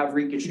 We have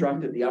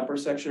reconstructed the upper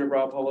section of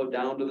Rob Hollow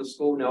down to the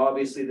school. Now,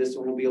 obviously, this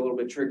one will be a little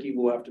bit tricky.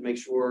 We'll have to make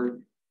sure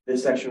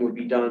this section would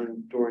be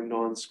done during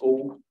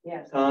non-school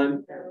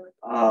time.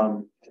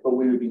 But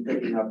we would be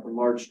picking up from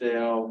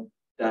Marchdale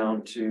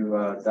down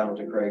to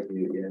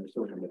Craigview again.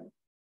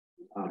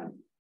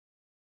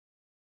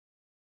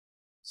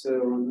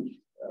 So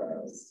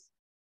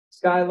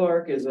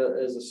Skylark is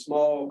a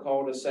small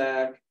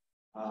cul-de-sac.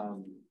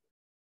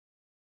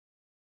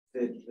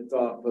 It's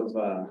off of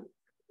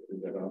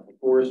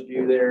Forest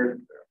View there.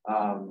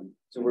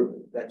 So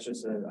that's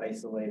just an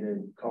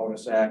isolated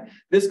cul-de-sac.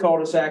 This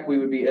cul-de-sac, we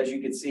would be, as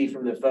you can see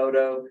from the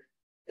photo,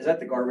 is that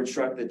the garbage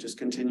truck that just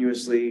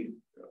continuously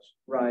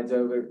rides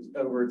over it?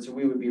 So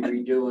we would be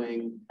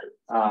redoing,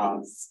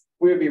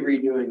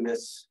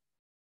 this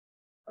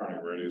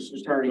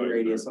turning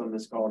radius on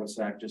this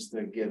cul-de-sac just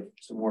to give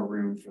some more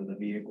room for the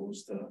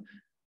vehicles to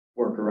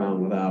work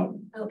around without.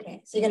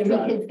 Okay, so you're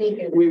gonna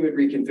reconfigure. We would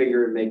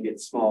reconfigure and make it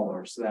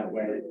smaller, so that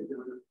way.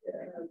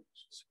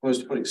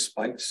 Opposed to putting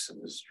spikes in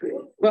the street.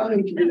 Well,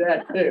 you can do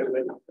that too,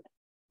 but.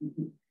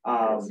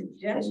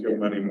 Don't give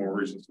many more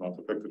reasons not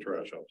to pick the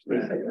trash up.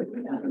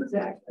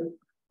 Exactly.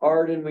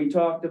 Arden, we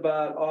talked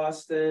about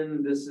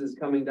Austin. This is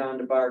coming down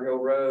to Fire Hill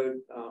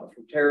Road, from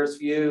Terrace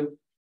View.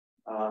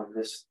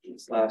 This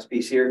last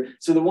piece here.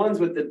 So the ones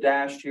with the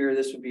dashed here,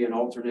 this would be an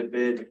alternate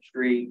bid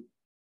street.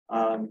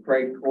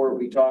 Craig Court,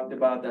 we talked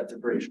about, that's a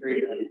brick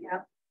street. I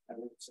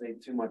won't say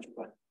too much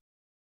about it.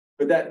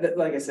 But that,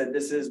 like I said,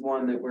 this is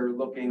one that we're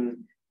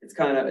looking, it's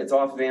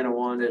off of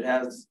Anawanda. It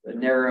has a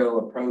narrow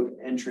approach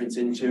entrance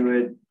into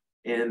it.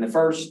 And the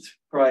first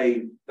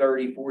probably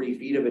 30-40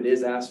 feet of it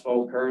is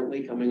asphalt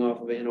currently coming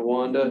off of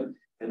Anawanda.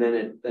 And then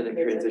it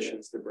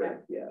transitions to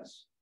brick,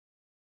 yes.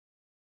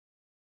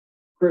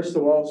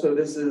 Crystal also,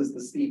 this is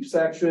the steep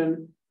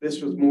section.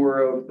 This was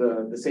more of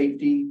the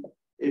safety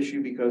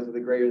issue because of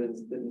the greater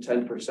than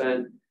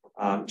 10%.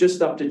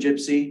 Just up to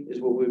Gypsy is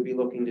what we would be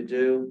looking to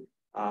do.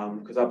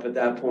 Because up at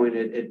that point,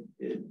 it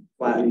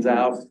flattens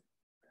out.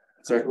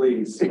 So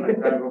please, I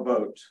have a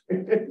vote.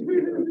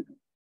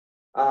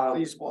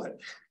 Please what?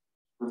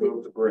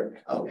 Remove the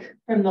brick. Oh,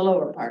 From the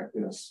lower part,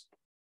 yes.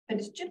 but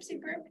it's gypsy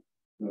brick?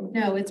 No.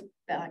 No, it's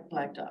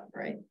blacktop,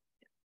 right?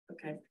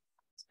 Okay,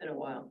 it's been a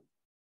while.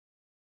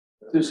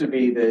 This would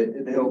be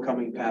the hill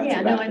coming past.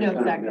 Yeah, the no, back I know of the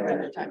exactly town.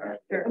 what you're talking about.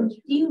 Sure. Do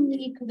you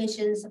need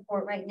commission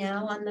support right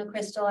now on the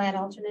Crystal ad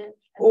alternate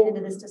at the end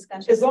of this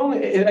discussion? As long,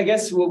 I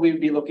guess what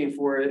we'd be looking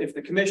for, if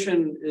the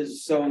commission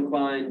is so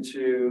inclined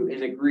to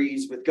and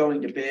agrees with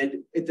going to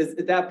bid,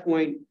 at that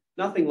point,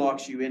 nothing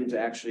locks you into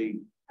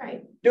actually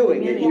Right.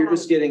 doing it. You're Yeah.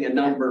 just getting a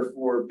number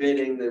for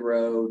bidding the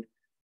road.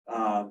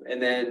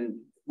 And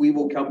then we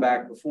will come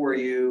back before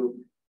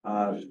you.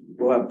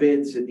 We'll have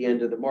bids at the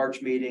end of the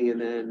March meeting and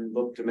then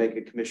look to make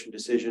a commission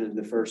decision in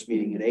the first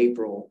meeting in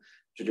April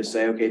to just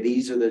say, okay,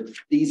 these are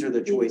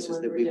the choices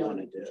that we want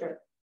to do. Sure.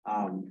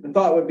 The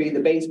thought would be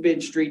the base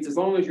bid streets, as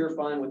long as you're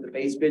fine with the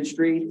base bid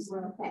streets.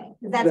 Okay,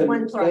 that's then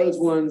one price. Those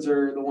ones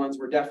are the ones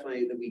we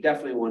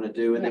definitely want to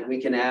do, and then we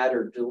can add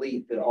or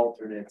delete the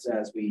alternates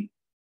as we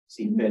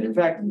see fit. In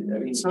fact, I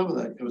mean, Some of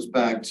that goes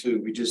back to,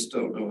 we just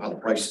don't know how the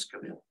prices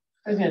come in.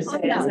 I was gonna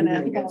say, Yeah. isn't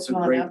We it? get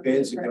some great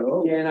bids and go,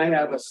 oh, yeah, and I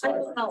have a I slide.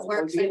 don't know how it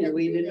works. Once again, you're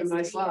leading into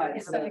my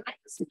slides.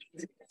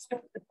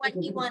 What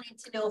he wanted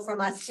to know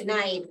from us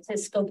tonight to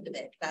scope the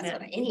bid, that's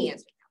what and he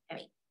answered.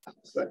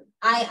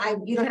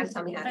 You don't have to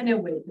tell me I know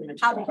way too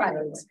much. how the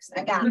project works,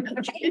 I got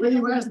it. when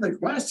you ask the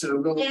question, I'm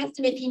I going, asked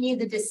him if he knew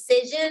the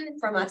decision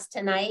from us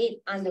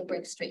tonight on the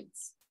brick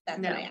streets. That's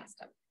what I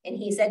asked him. And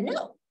he said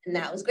no, and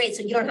that was great.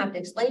 So you don't have to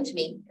explain to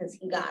me because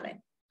he got it.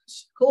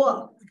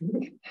 Cool.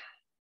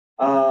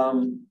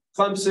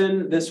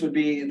 Clemson, this would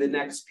be the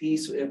next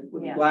piece.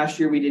 Yeah. Last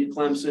year we did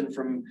Clemson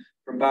from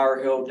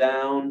Bower Hill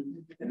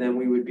down, and then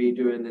we would be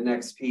doing the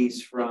next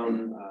piece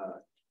from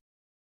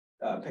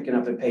picking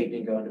up at Peyton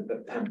and going to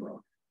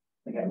Pembroke.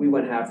 Okay, we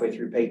went halfway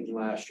through Peyton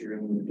last year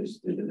and we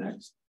just did the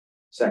next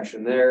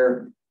section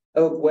there.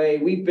 Oak Way,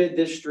 we bid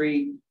this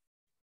street,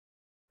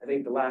 I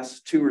think the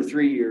last 2 or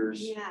 3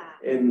 years. Yeah.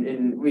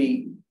 And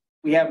we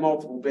have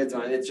multiple bids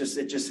on it. It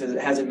just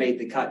hasn't made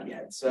the cut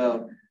yet.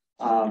 So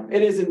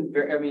it isn't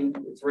very, I mean,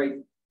 it's right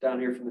down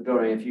here from the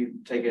building. If you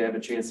have a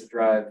chance to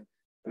drive,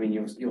 I mean,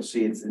 you'll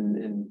see it's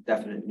in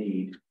definite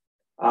need.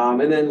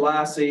 And then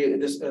lastly,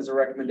 this as a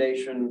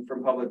recommendation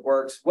from Public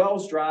Works,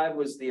 Wells Drive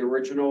was the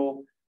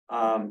original.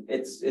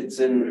 It's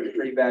in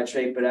pretty bad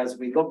shape, but as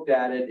we looked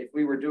at it, if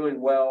we were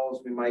doing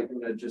Wells, we might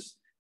want to just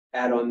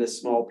add on this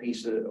small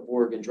piece of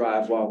Oregon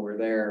Drive while we're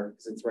there,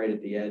 because it's right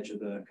at the edge of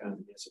the kind of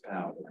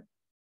municipality.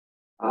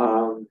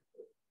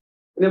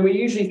 And then we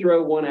usually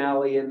throw one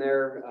alley in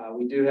there.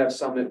 We do have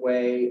Summit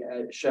Way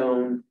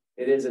shown.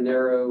 It is a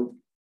narrow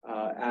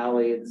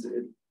alley. It's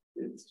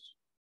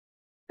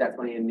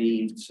definitely in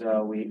need.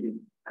 So we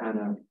kind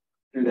of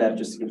do that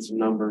just to get some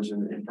numbers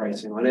and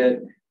pricing on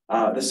it.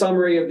 The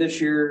summary of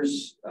this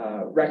year's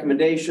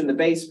recommendation, the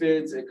base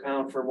bids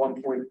account for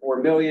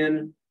 1.4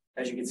 million.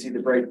 As you can see the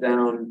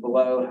breakdown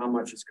below, how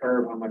much is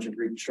curb, how much is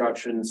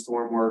reconstruction,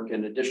 storm work,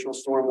 and additional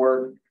storm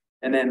work.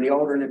 And then the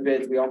alternate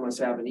bids, we almost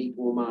have an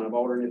equal amount of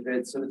alternate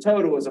bids. So the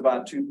total is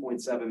about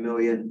 2.7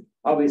 million.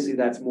 Obviously,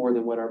 that's more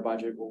than what our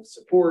budget will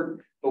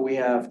support, but we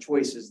have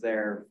choices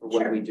there for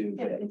what we do.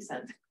 Yeah, it makes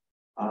sense.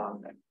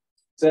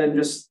 So then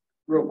just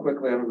real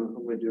quickly, I don't know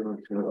what we're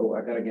doing. Oh,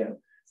 I gotta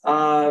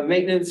get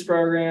maintenance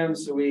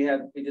programs. So we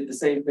did the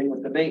same thing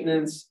with the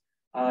maintenance.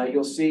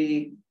 You'll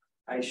see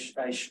I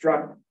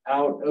struck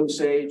out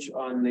Osage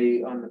on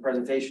the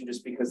presentation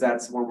just because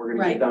that's the one we're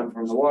gonna get done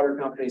from the water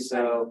company.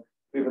 So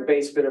we have a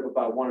base bid of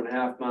about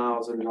 1.5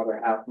 miles and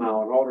another 1/2 mile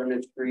on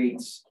alternate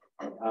streets.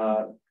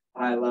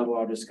 High level,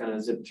 I'll just kind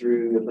of zip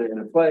through the plan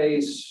in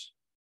place.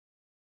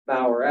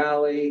 Bower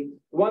Alley.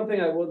 One thing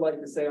I would like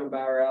to say on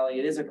Bower Alley,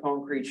 it is a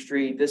concrete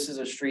street. This is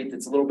a street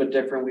that's a little bit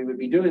different. We would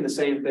be doing the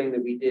same thing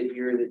that we did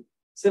here, that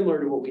similar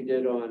to what we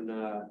did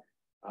on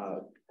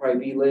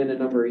probably Lynn a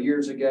number of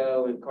years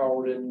ago, and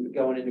Carlton,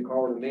 going into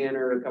Carlton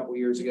Manor a couple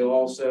years ago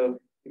also,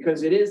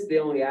 because it is the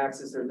only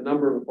access. There's a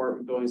number of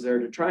apartment buildings there.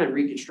 To try and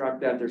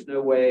reconstruct that, there's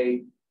no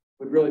way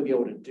we'd really be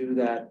able to do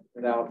that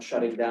without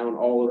shutting down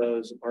all of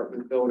those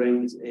apartment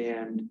buildings,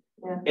 and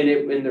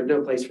there's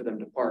no place for them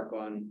to park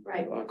on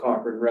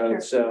Cochrane Road.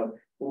 Sure. So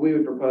what we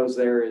would propose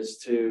there is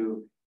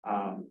to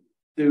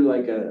do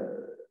like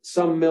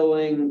some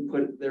milling,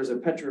 there's a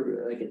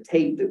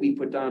tape that we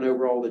put down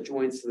over all the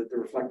joints so that the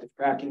reflective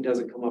cracking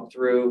doesn't come up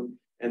through,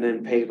 and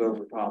then pave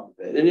over top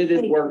of it. And it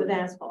is work. With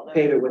asphalt.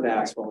 Pave it with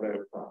asphalt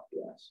over top,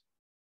 yes.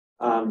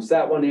 So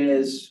that one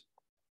is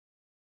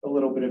a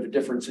little bit of a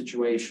different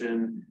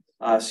situation.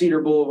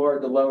 Cedar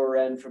Boulevard, the lower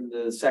end from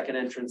the second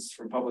entrance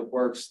from Public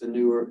Works, the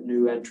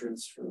new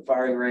entrance from the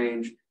firing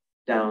range,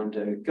 down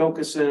to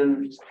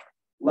Gilkison,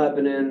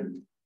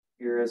 Lebanon.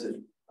 Here is it,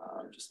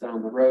 just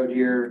down the road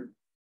here.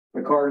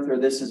 MacArthur,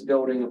 this is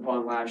building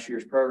upon last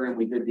year's program.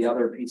 We did the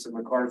other piece of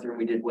MacArthur and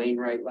we did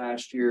Wainwright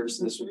last year.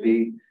 So this would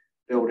be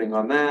building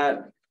on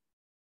that.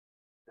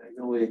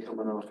 Magnolia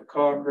coming off of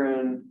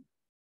Cochrane.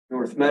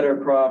 North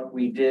Meadowcroft,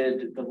 we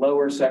did the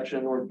lower section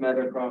of North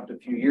Meadowcroft a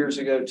few years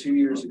ago, 2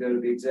 years ago to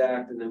be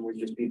exact, and then we'll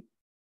just be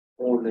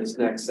pulling this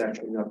next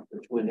section up the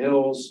Twin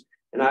Hills.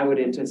 And I would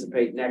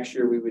anticipate next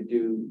year we would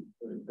do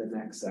the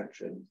next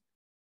section.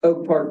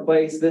 Oak Park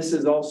Place, this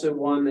is also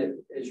one that,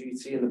 as you can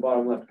see in the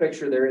bottom left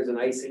picture, there is an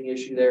icing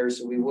issue there.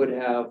 So we would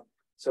have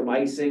some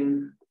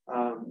icing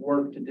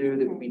work to do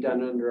that would be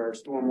done under our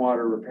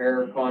stormwater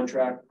repair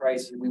contract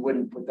price. We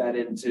wouldn't put that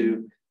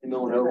into the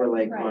mill and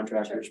overlay Right,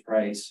 contractor's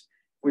price.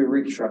 If we were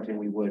reconstructing,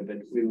 we would, but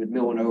we would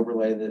mill and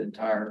overlay the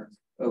entire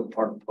Oak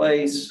Park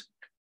Place.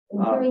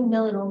 And during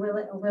mill and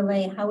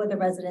overlay, how would the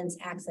residents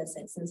access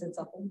it since it's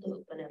a whole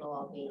loop and it'll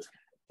all be?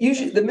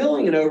 Usually, the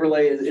milling and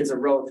overlay is a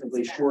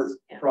relatively short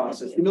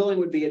process. The milling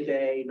would be a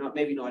day,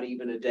 maybe not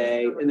even a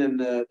day, and then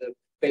the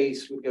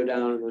base would go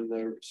down, and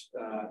then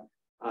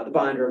the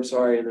binder, I'm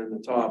sorry, and then the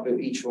top, and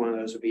each one of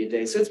those would be a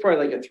day. So it's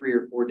probably like a 3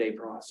 or 4 day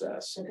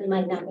process. But they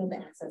might not be able to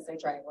access their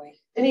driveway.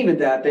 And even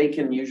that, they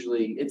can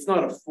usually, it's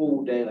not a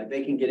full day, like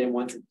they can get in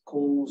once it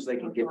cools, they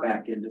can get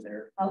back into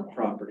their Okay.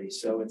 property,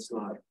 so it's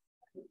not.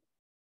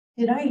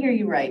 Did I hear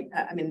you right?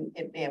 I mean,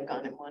 it may have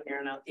gone in one ear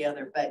and out the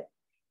other, but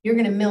you're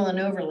gonna mill and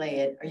overlay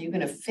it. Are you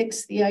gonna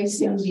fix the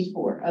icing Yes.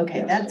 before? Okay,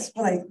 Yes. that's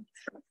what I,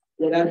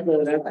 Yeah,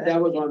 that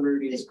was on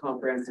Rudy's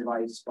comprehensive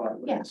ice spot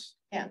list.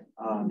 yeah.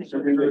 So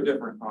we a would,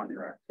 different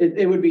contract.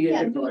 it would be. a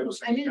Yeah, different-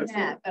 I knew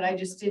that, but I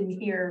just didn't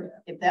hear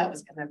if that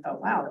was gonna, I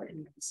thought, wow, that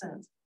didn't make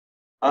sense.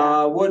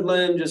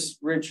 Woodland, just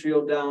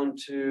Ridgefield down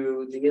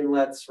to the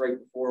inlets right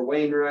before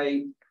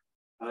Wainwright.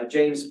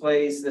 James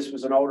Place, this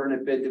was an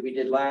alternate bid that we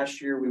did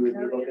last year. We would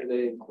be looking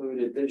to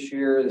include it this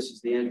year. This is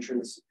the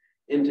entrance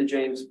into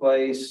James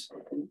Place.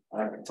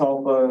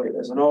 Catalpa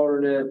as an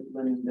alternate,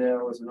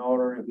 Lindale as an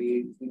alternate.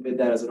 We bid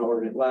that as an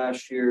alternate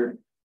last year.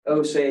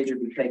 Osage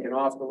would be taken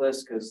off the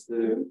list because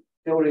the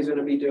county's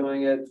gonna be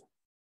doing it.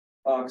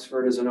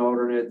 Oxford is an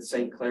alternate,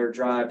 St. Clair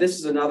Drive. This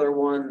is another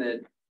one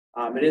that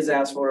it is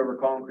asphalt over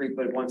concrete,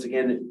 but once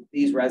again,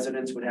 these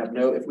residents would have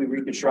no, if we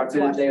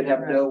reconstructed it, they would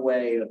have no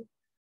way of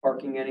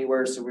parking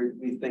anywhere. So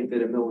we think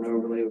that a mill and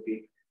overlay would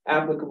be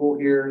applicable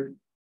here.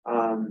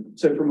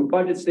 So from a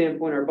budget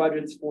standpoint, our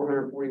budget's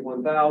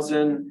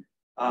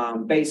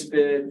 $441,000. Base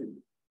bid,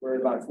 we're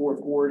at about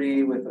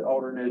 440 with the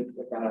alternate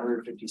about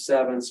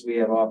 157. So we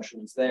have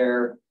options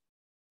there.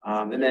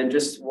 And then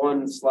just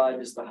one slide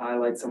just to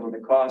highlight some of the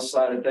cost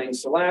side of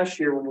things. So last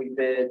year when we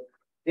bid,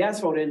 the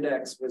asphalt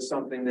index was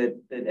something that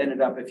ended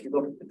up, if you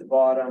look at the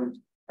bottom,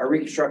 our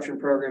reconstruction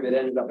program, it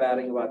ended up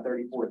adding about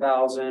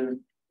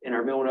 34,000. In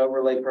our mill and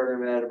overlay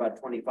program, it had about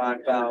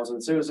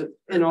 25,000. So it was,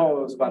 in all,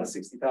 it was about a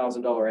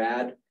 $60,000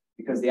 ad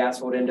because the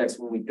asphalt index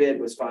when we bid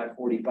was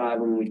 545.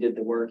 When we did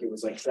the work, it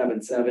was like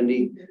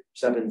 770,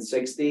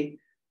 760.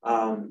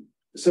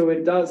 So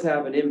it does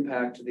have an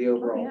impact to the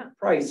overall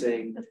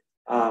pricing.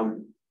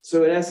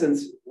 So in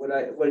essence,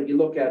 what you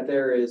look at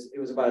there is it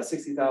was about a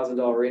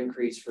 $60,000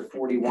 increase for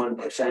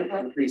 41%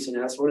 increase in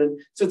asphalt.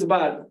 So it's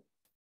about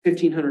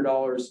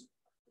 $1,500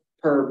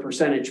 per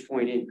percentage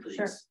point increase.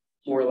 Sure.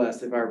 More or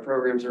less, if our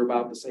programs are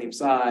about the same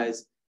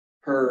size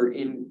per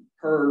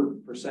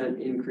percent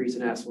increase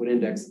in asphalt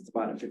index, it's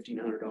about a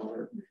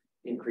 $1,500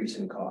 increase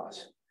in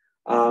cost.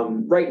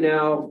 Right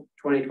now,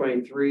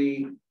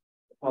 2023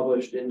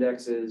 published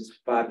index is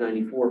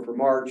 594 for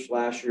March.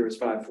 Last year was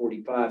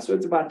 545, so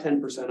it's about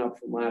 10% up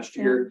from last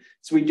year.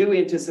 So we do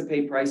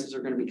anticipate prices are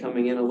going to be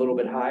coming in a little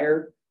bit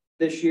higher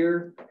this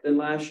year than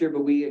last year,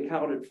 but we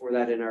accounted for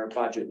that in our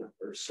budget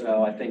numbers.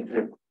 So I think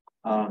that,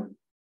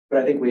 but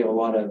I think we have a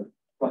lot of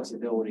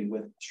flexibility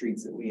with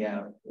streets that we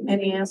have.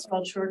 Any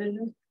asphalt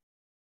shortages?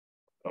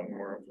 I I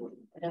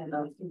don't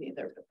know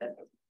either, but that.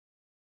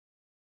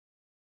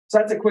 So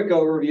that's a quick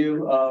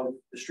overview of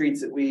the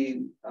streets that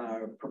we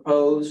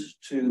propose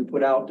to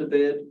put out to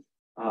bid.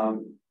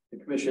 The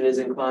commission is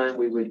inclined,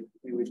 we would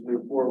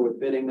move forward with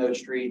bidding those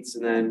streets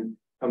and then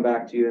come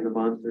back to you in a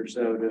month or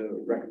so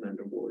to recommend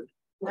award.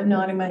 I'm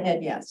nodding my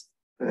head, yes.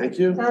 Thank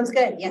you. Sounds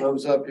good, yeah.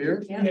 Thumbs up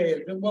here. Yeah.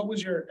 Yeah, what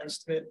was your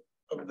estimate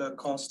of the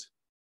cost?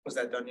 Was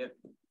that done yet?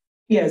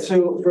 Yeah,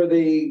 so for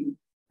the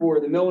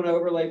mill and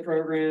overlay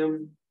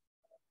program,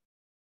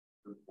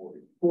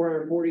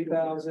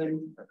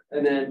 440,000,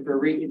 and then for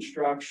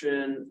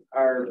reconstruction,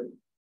 our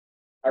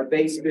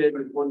base bid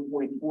was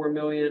 1.4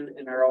 million,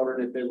 and our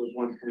alternate bid was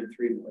 1.3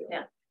 million.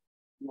 Yeah.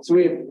 So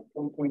we have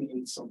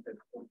 1.8 something.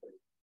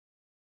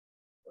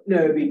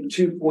 no, it'd be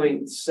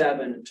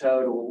 2.7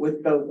 total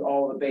with both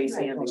all the base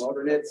and the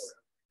alternates.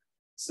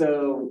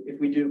 So if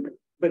we do,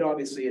 but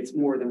obviously it's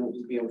more than what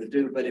we'd be able to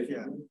do. But if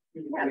Yeah,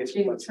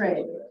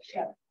 trade.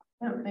 Yeah,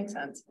 that makes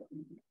sense.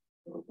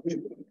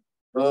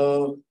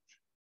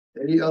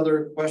 Any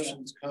other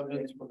questions,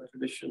 comments from the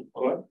commission?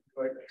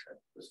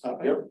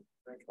 Stop here.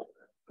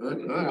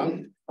 Good. All right,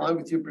 I'm fine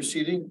with you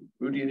proceeding.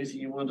 Rudy, anything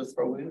you wanted to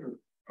throw in?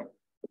 Or?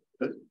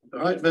 Good. All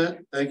right, Matt,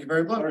 thank you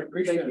very much.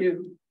 Appreciate Thank it.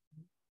 you.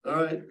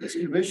 All right, this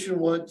commission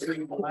wants to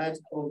the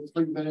last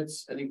 3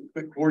 minutes. Any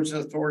quick boards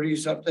and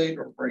authorities update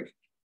or break?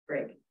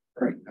 Great.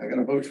 Break. I got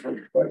a vote for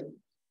break.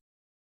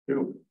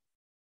 2.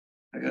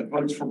 I got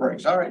votes for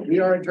breaks. All right, we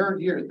are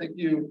adjourned here. Thank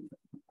you.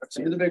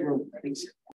 See you in the big room. Thanks.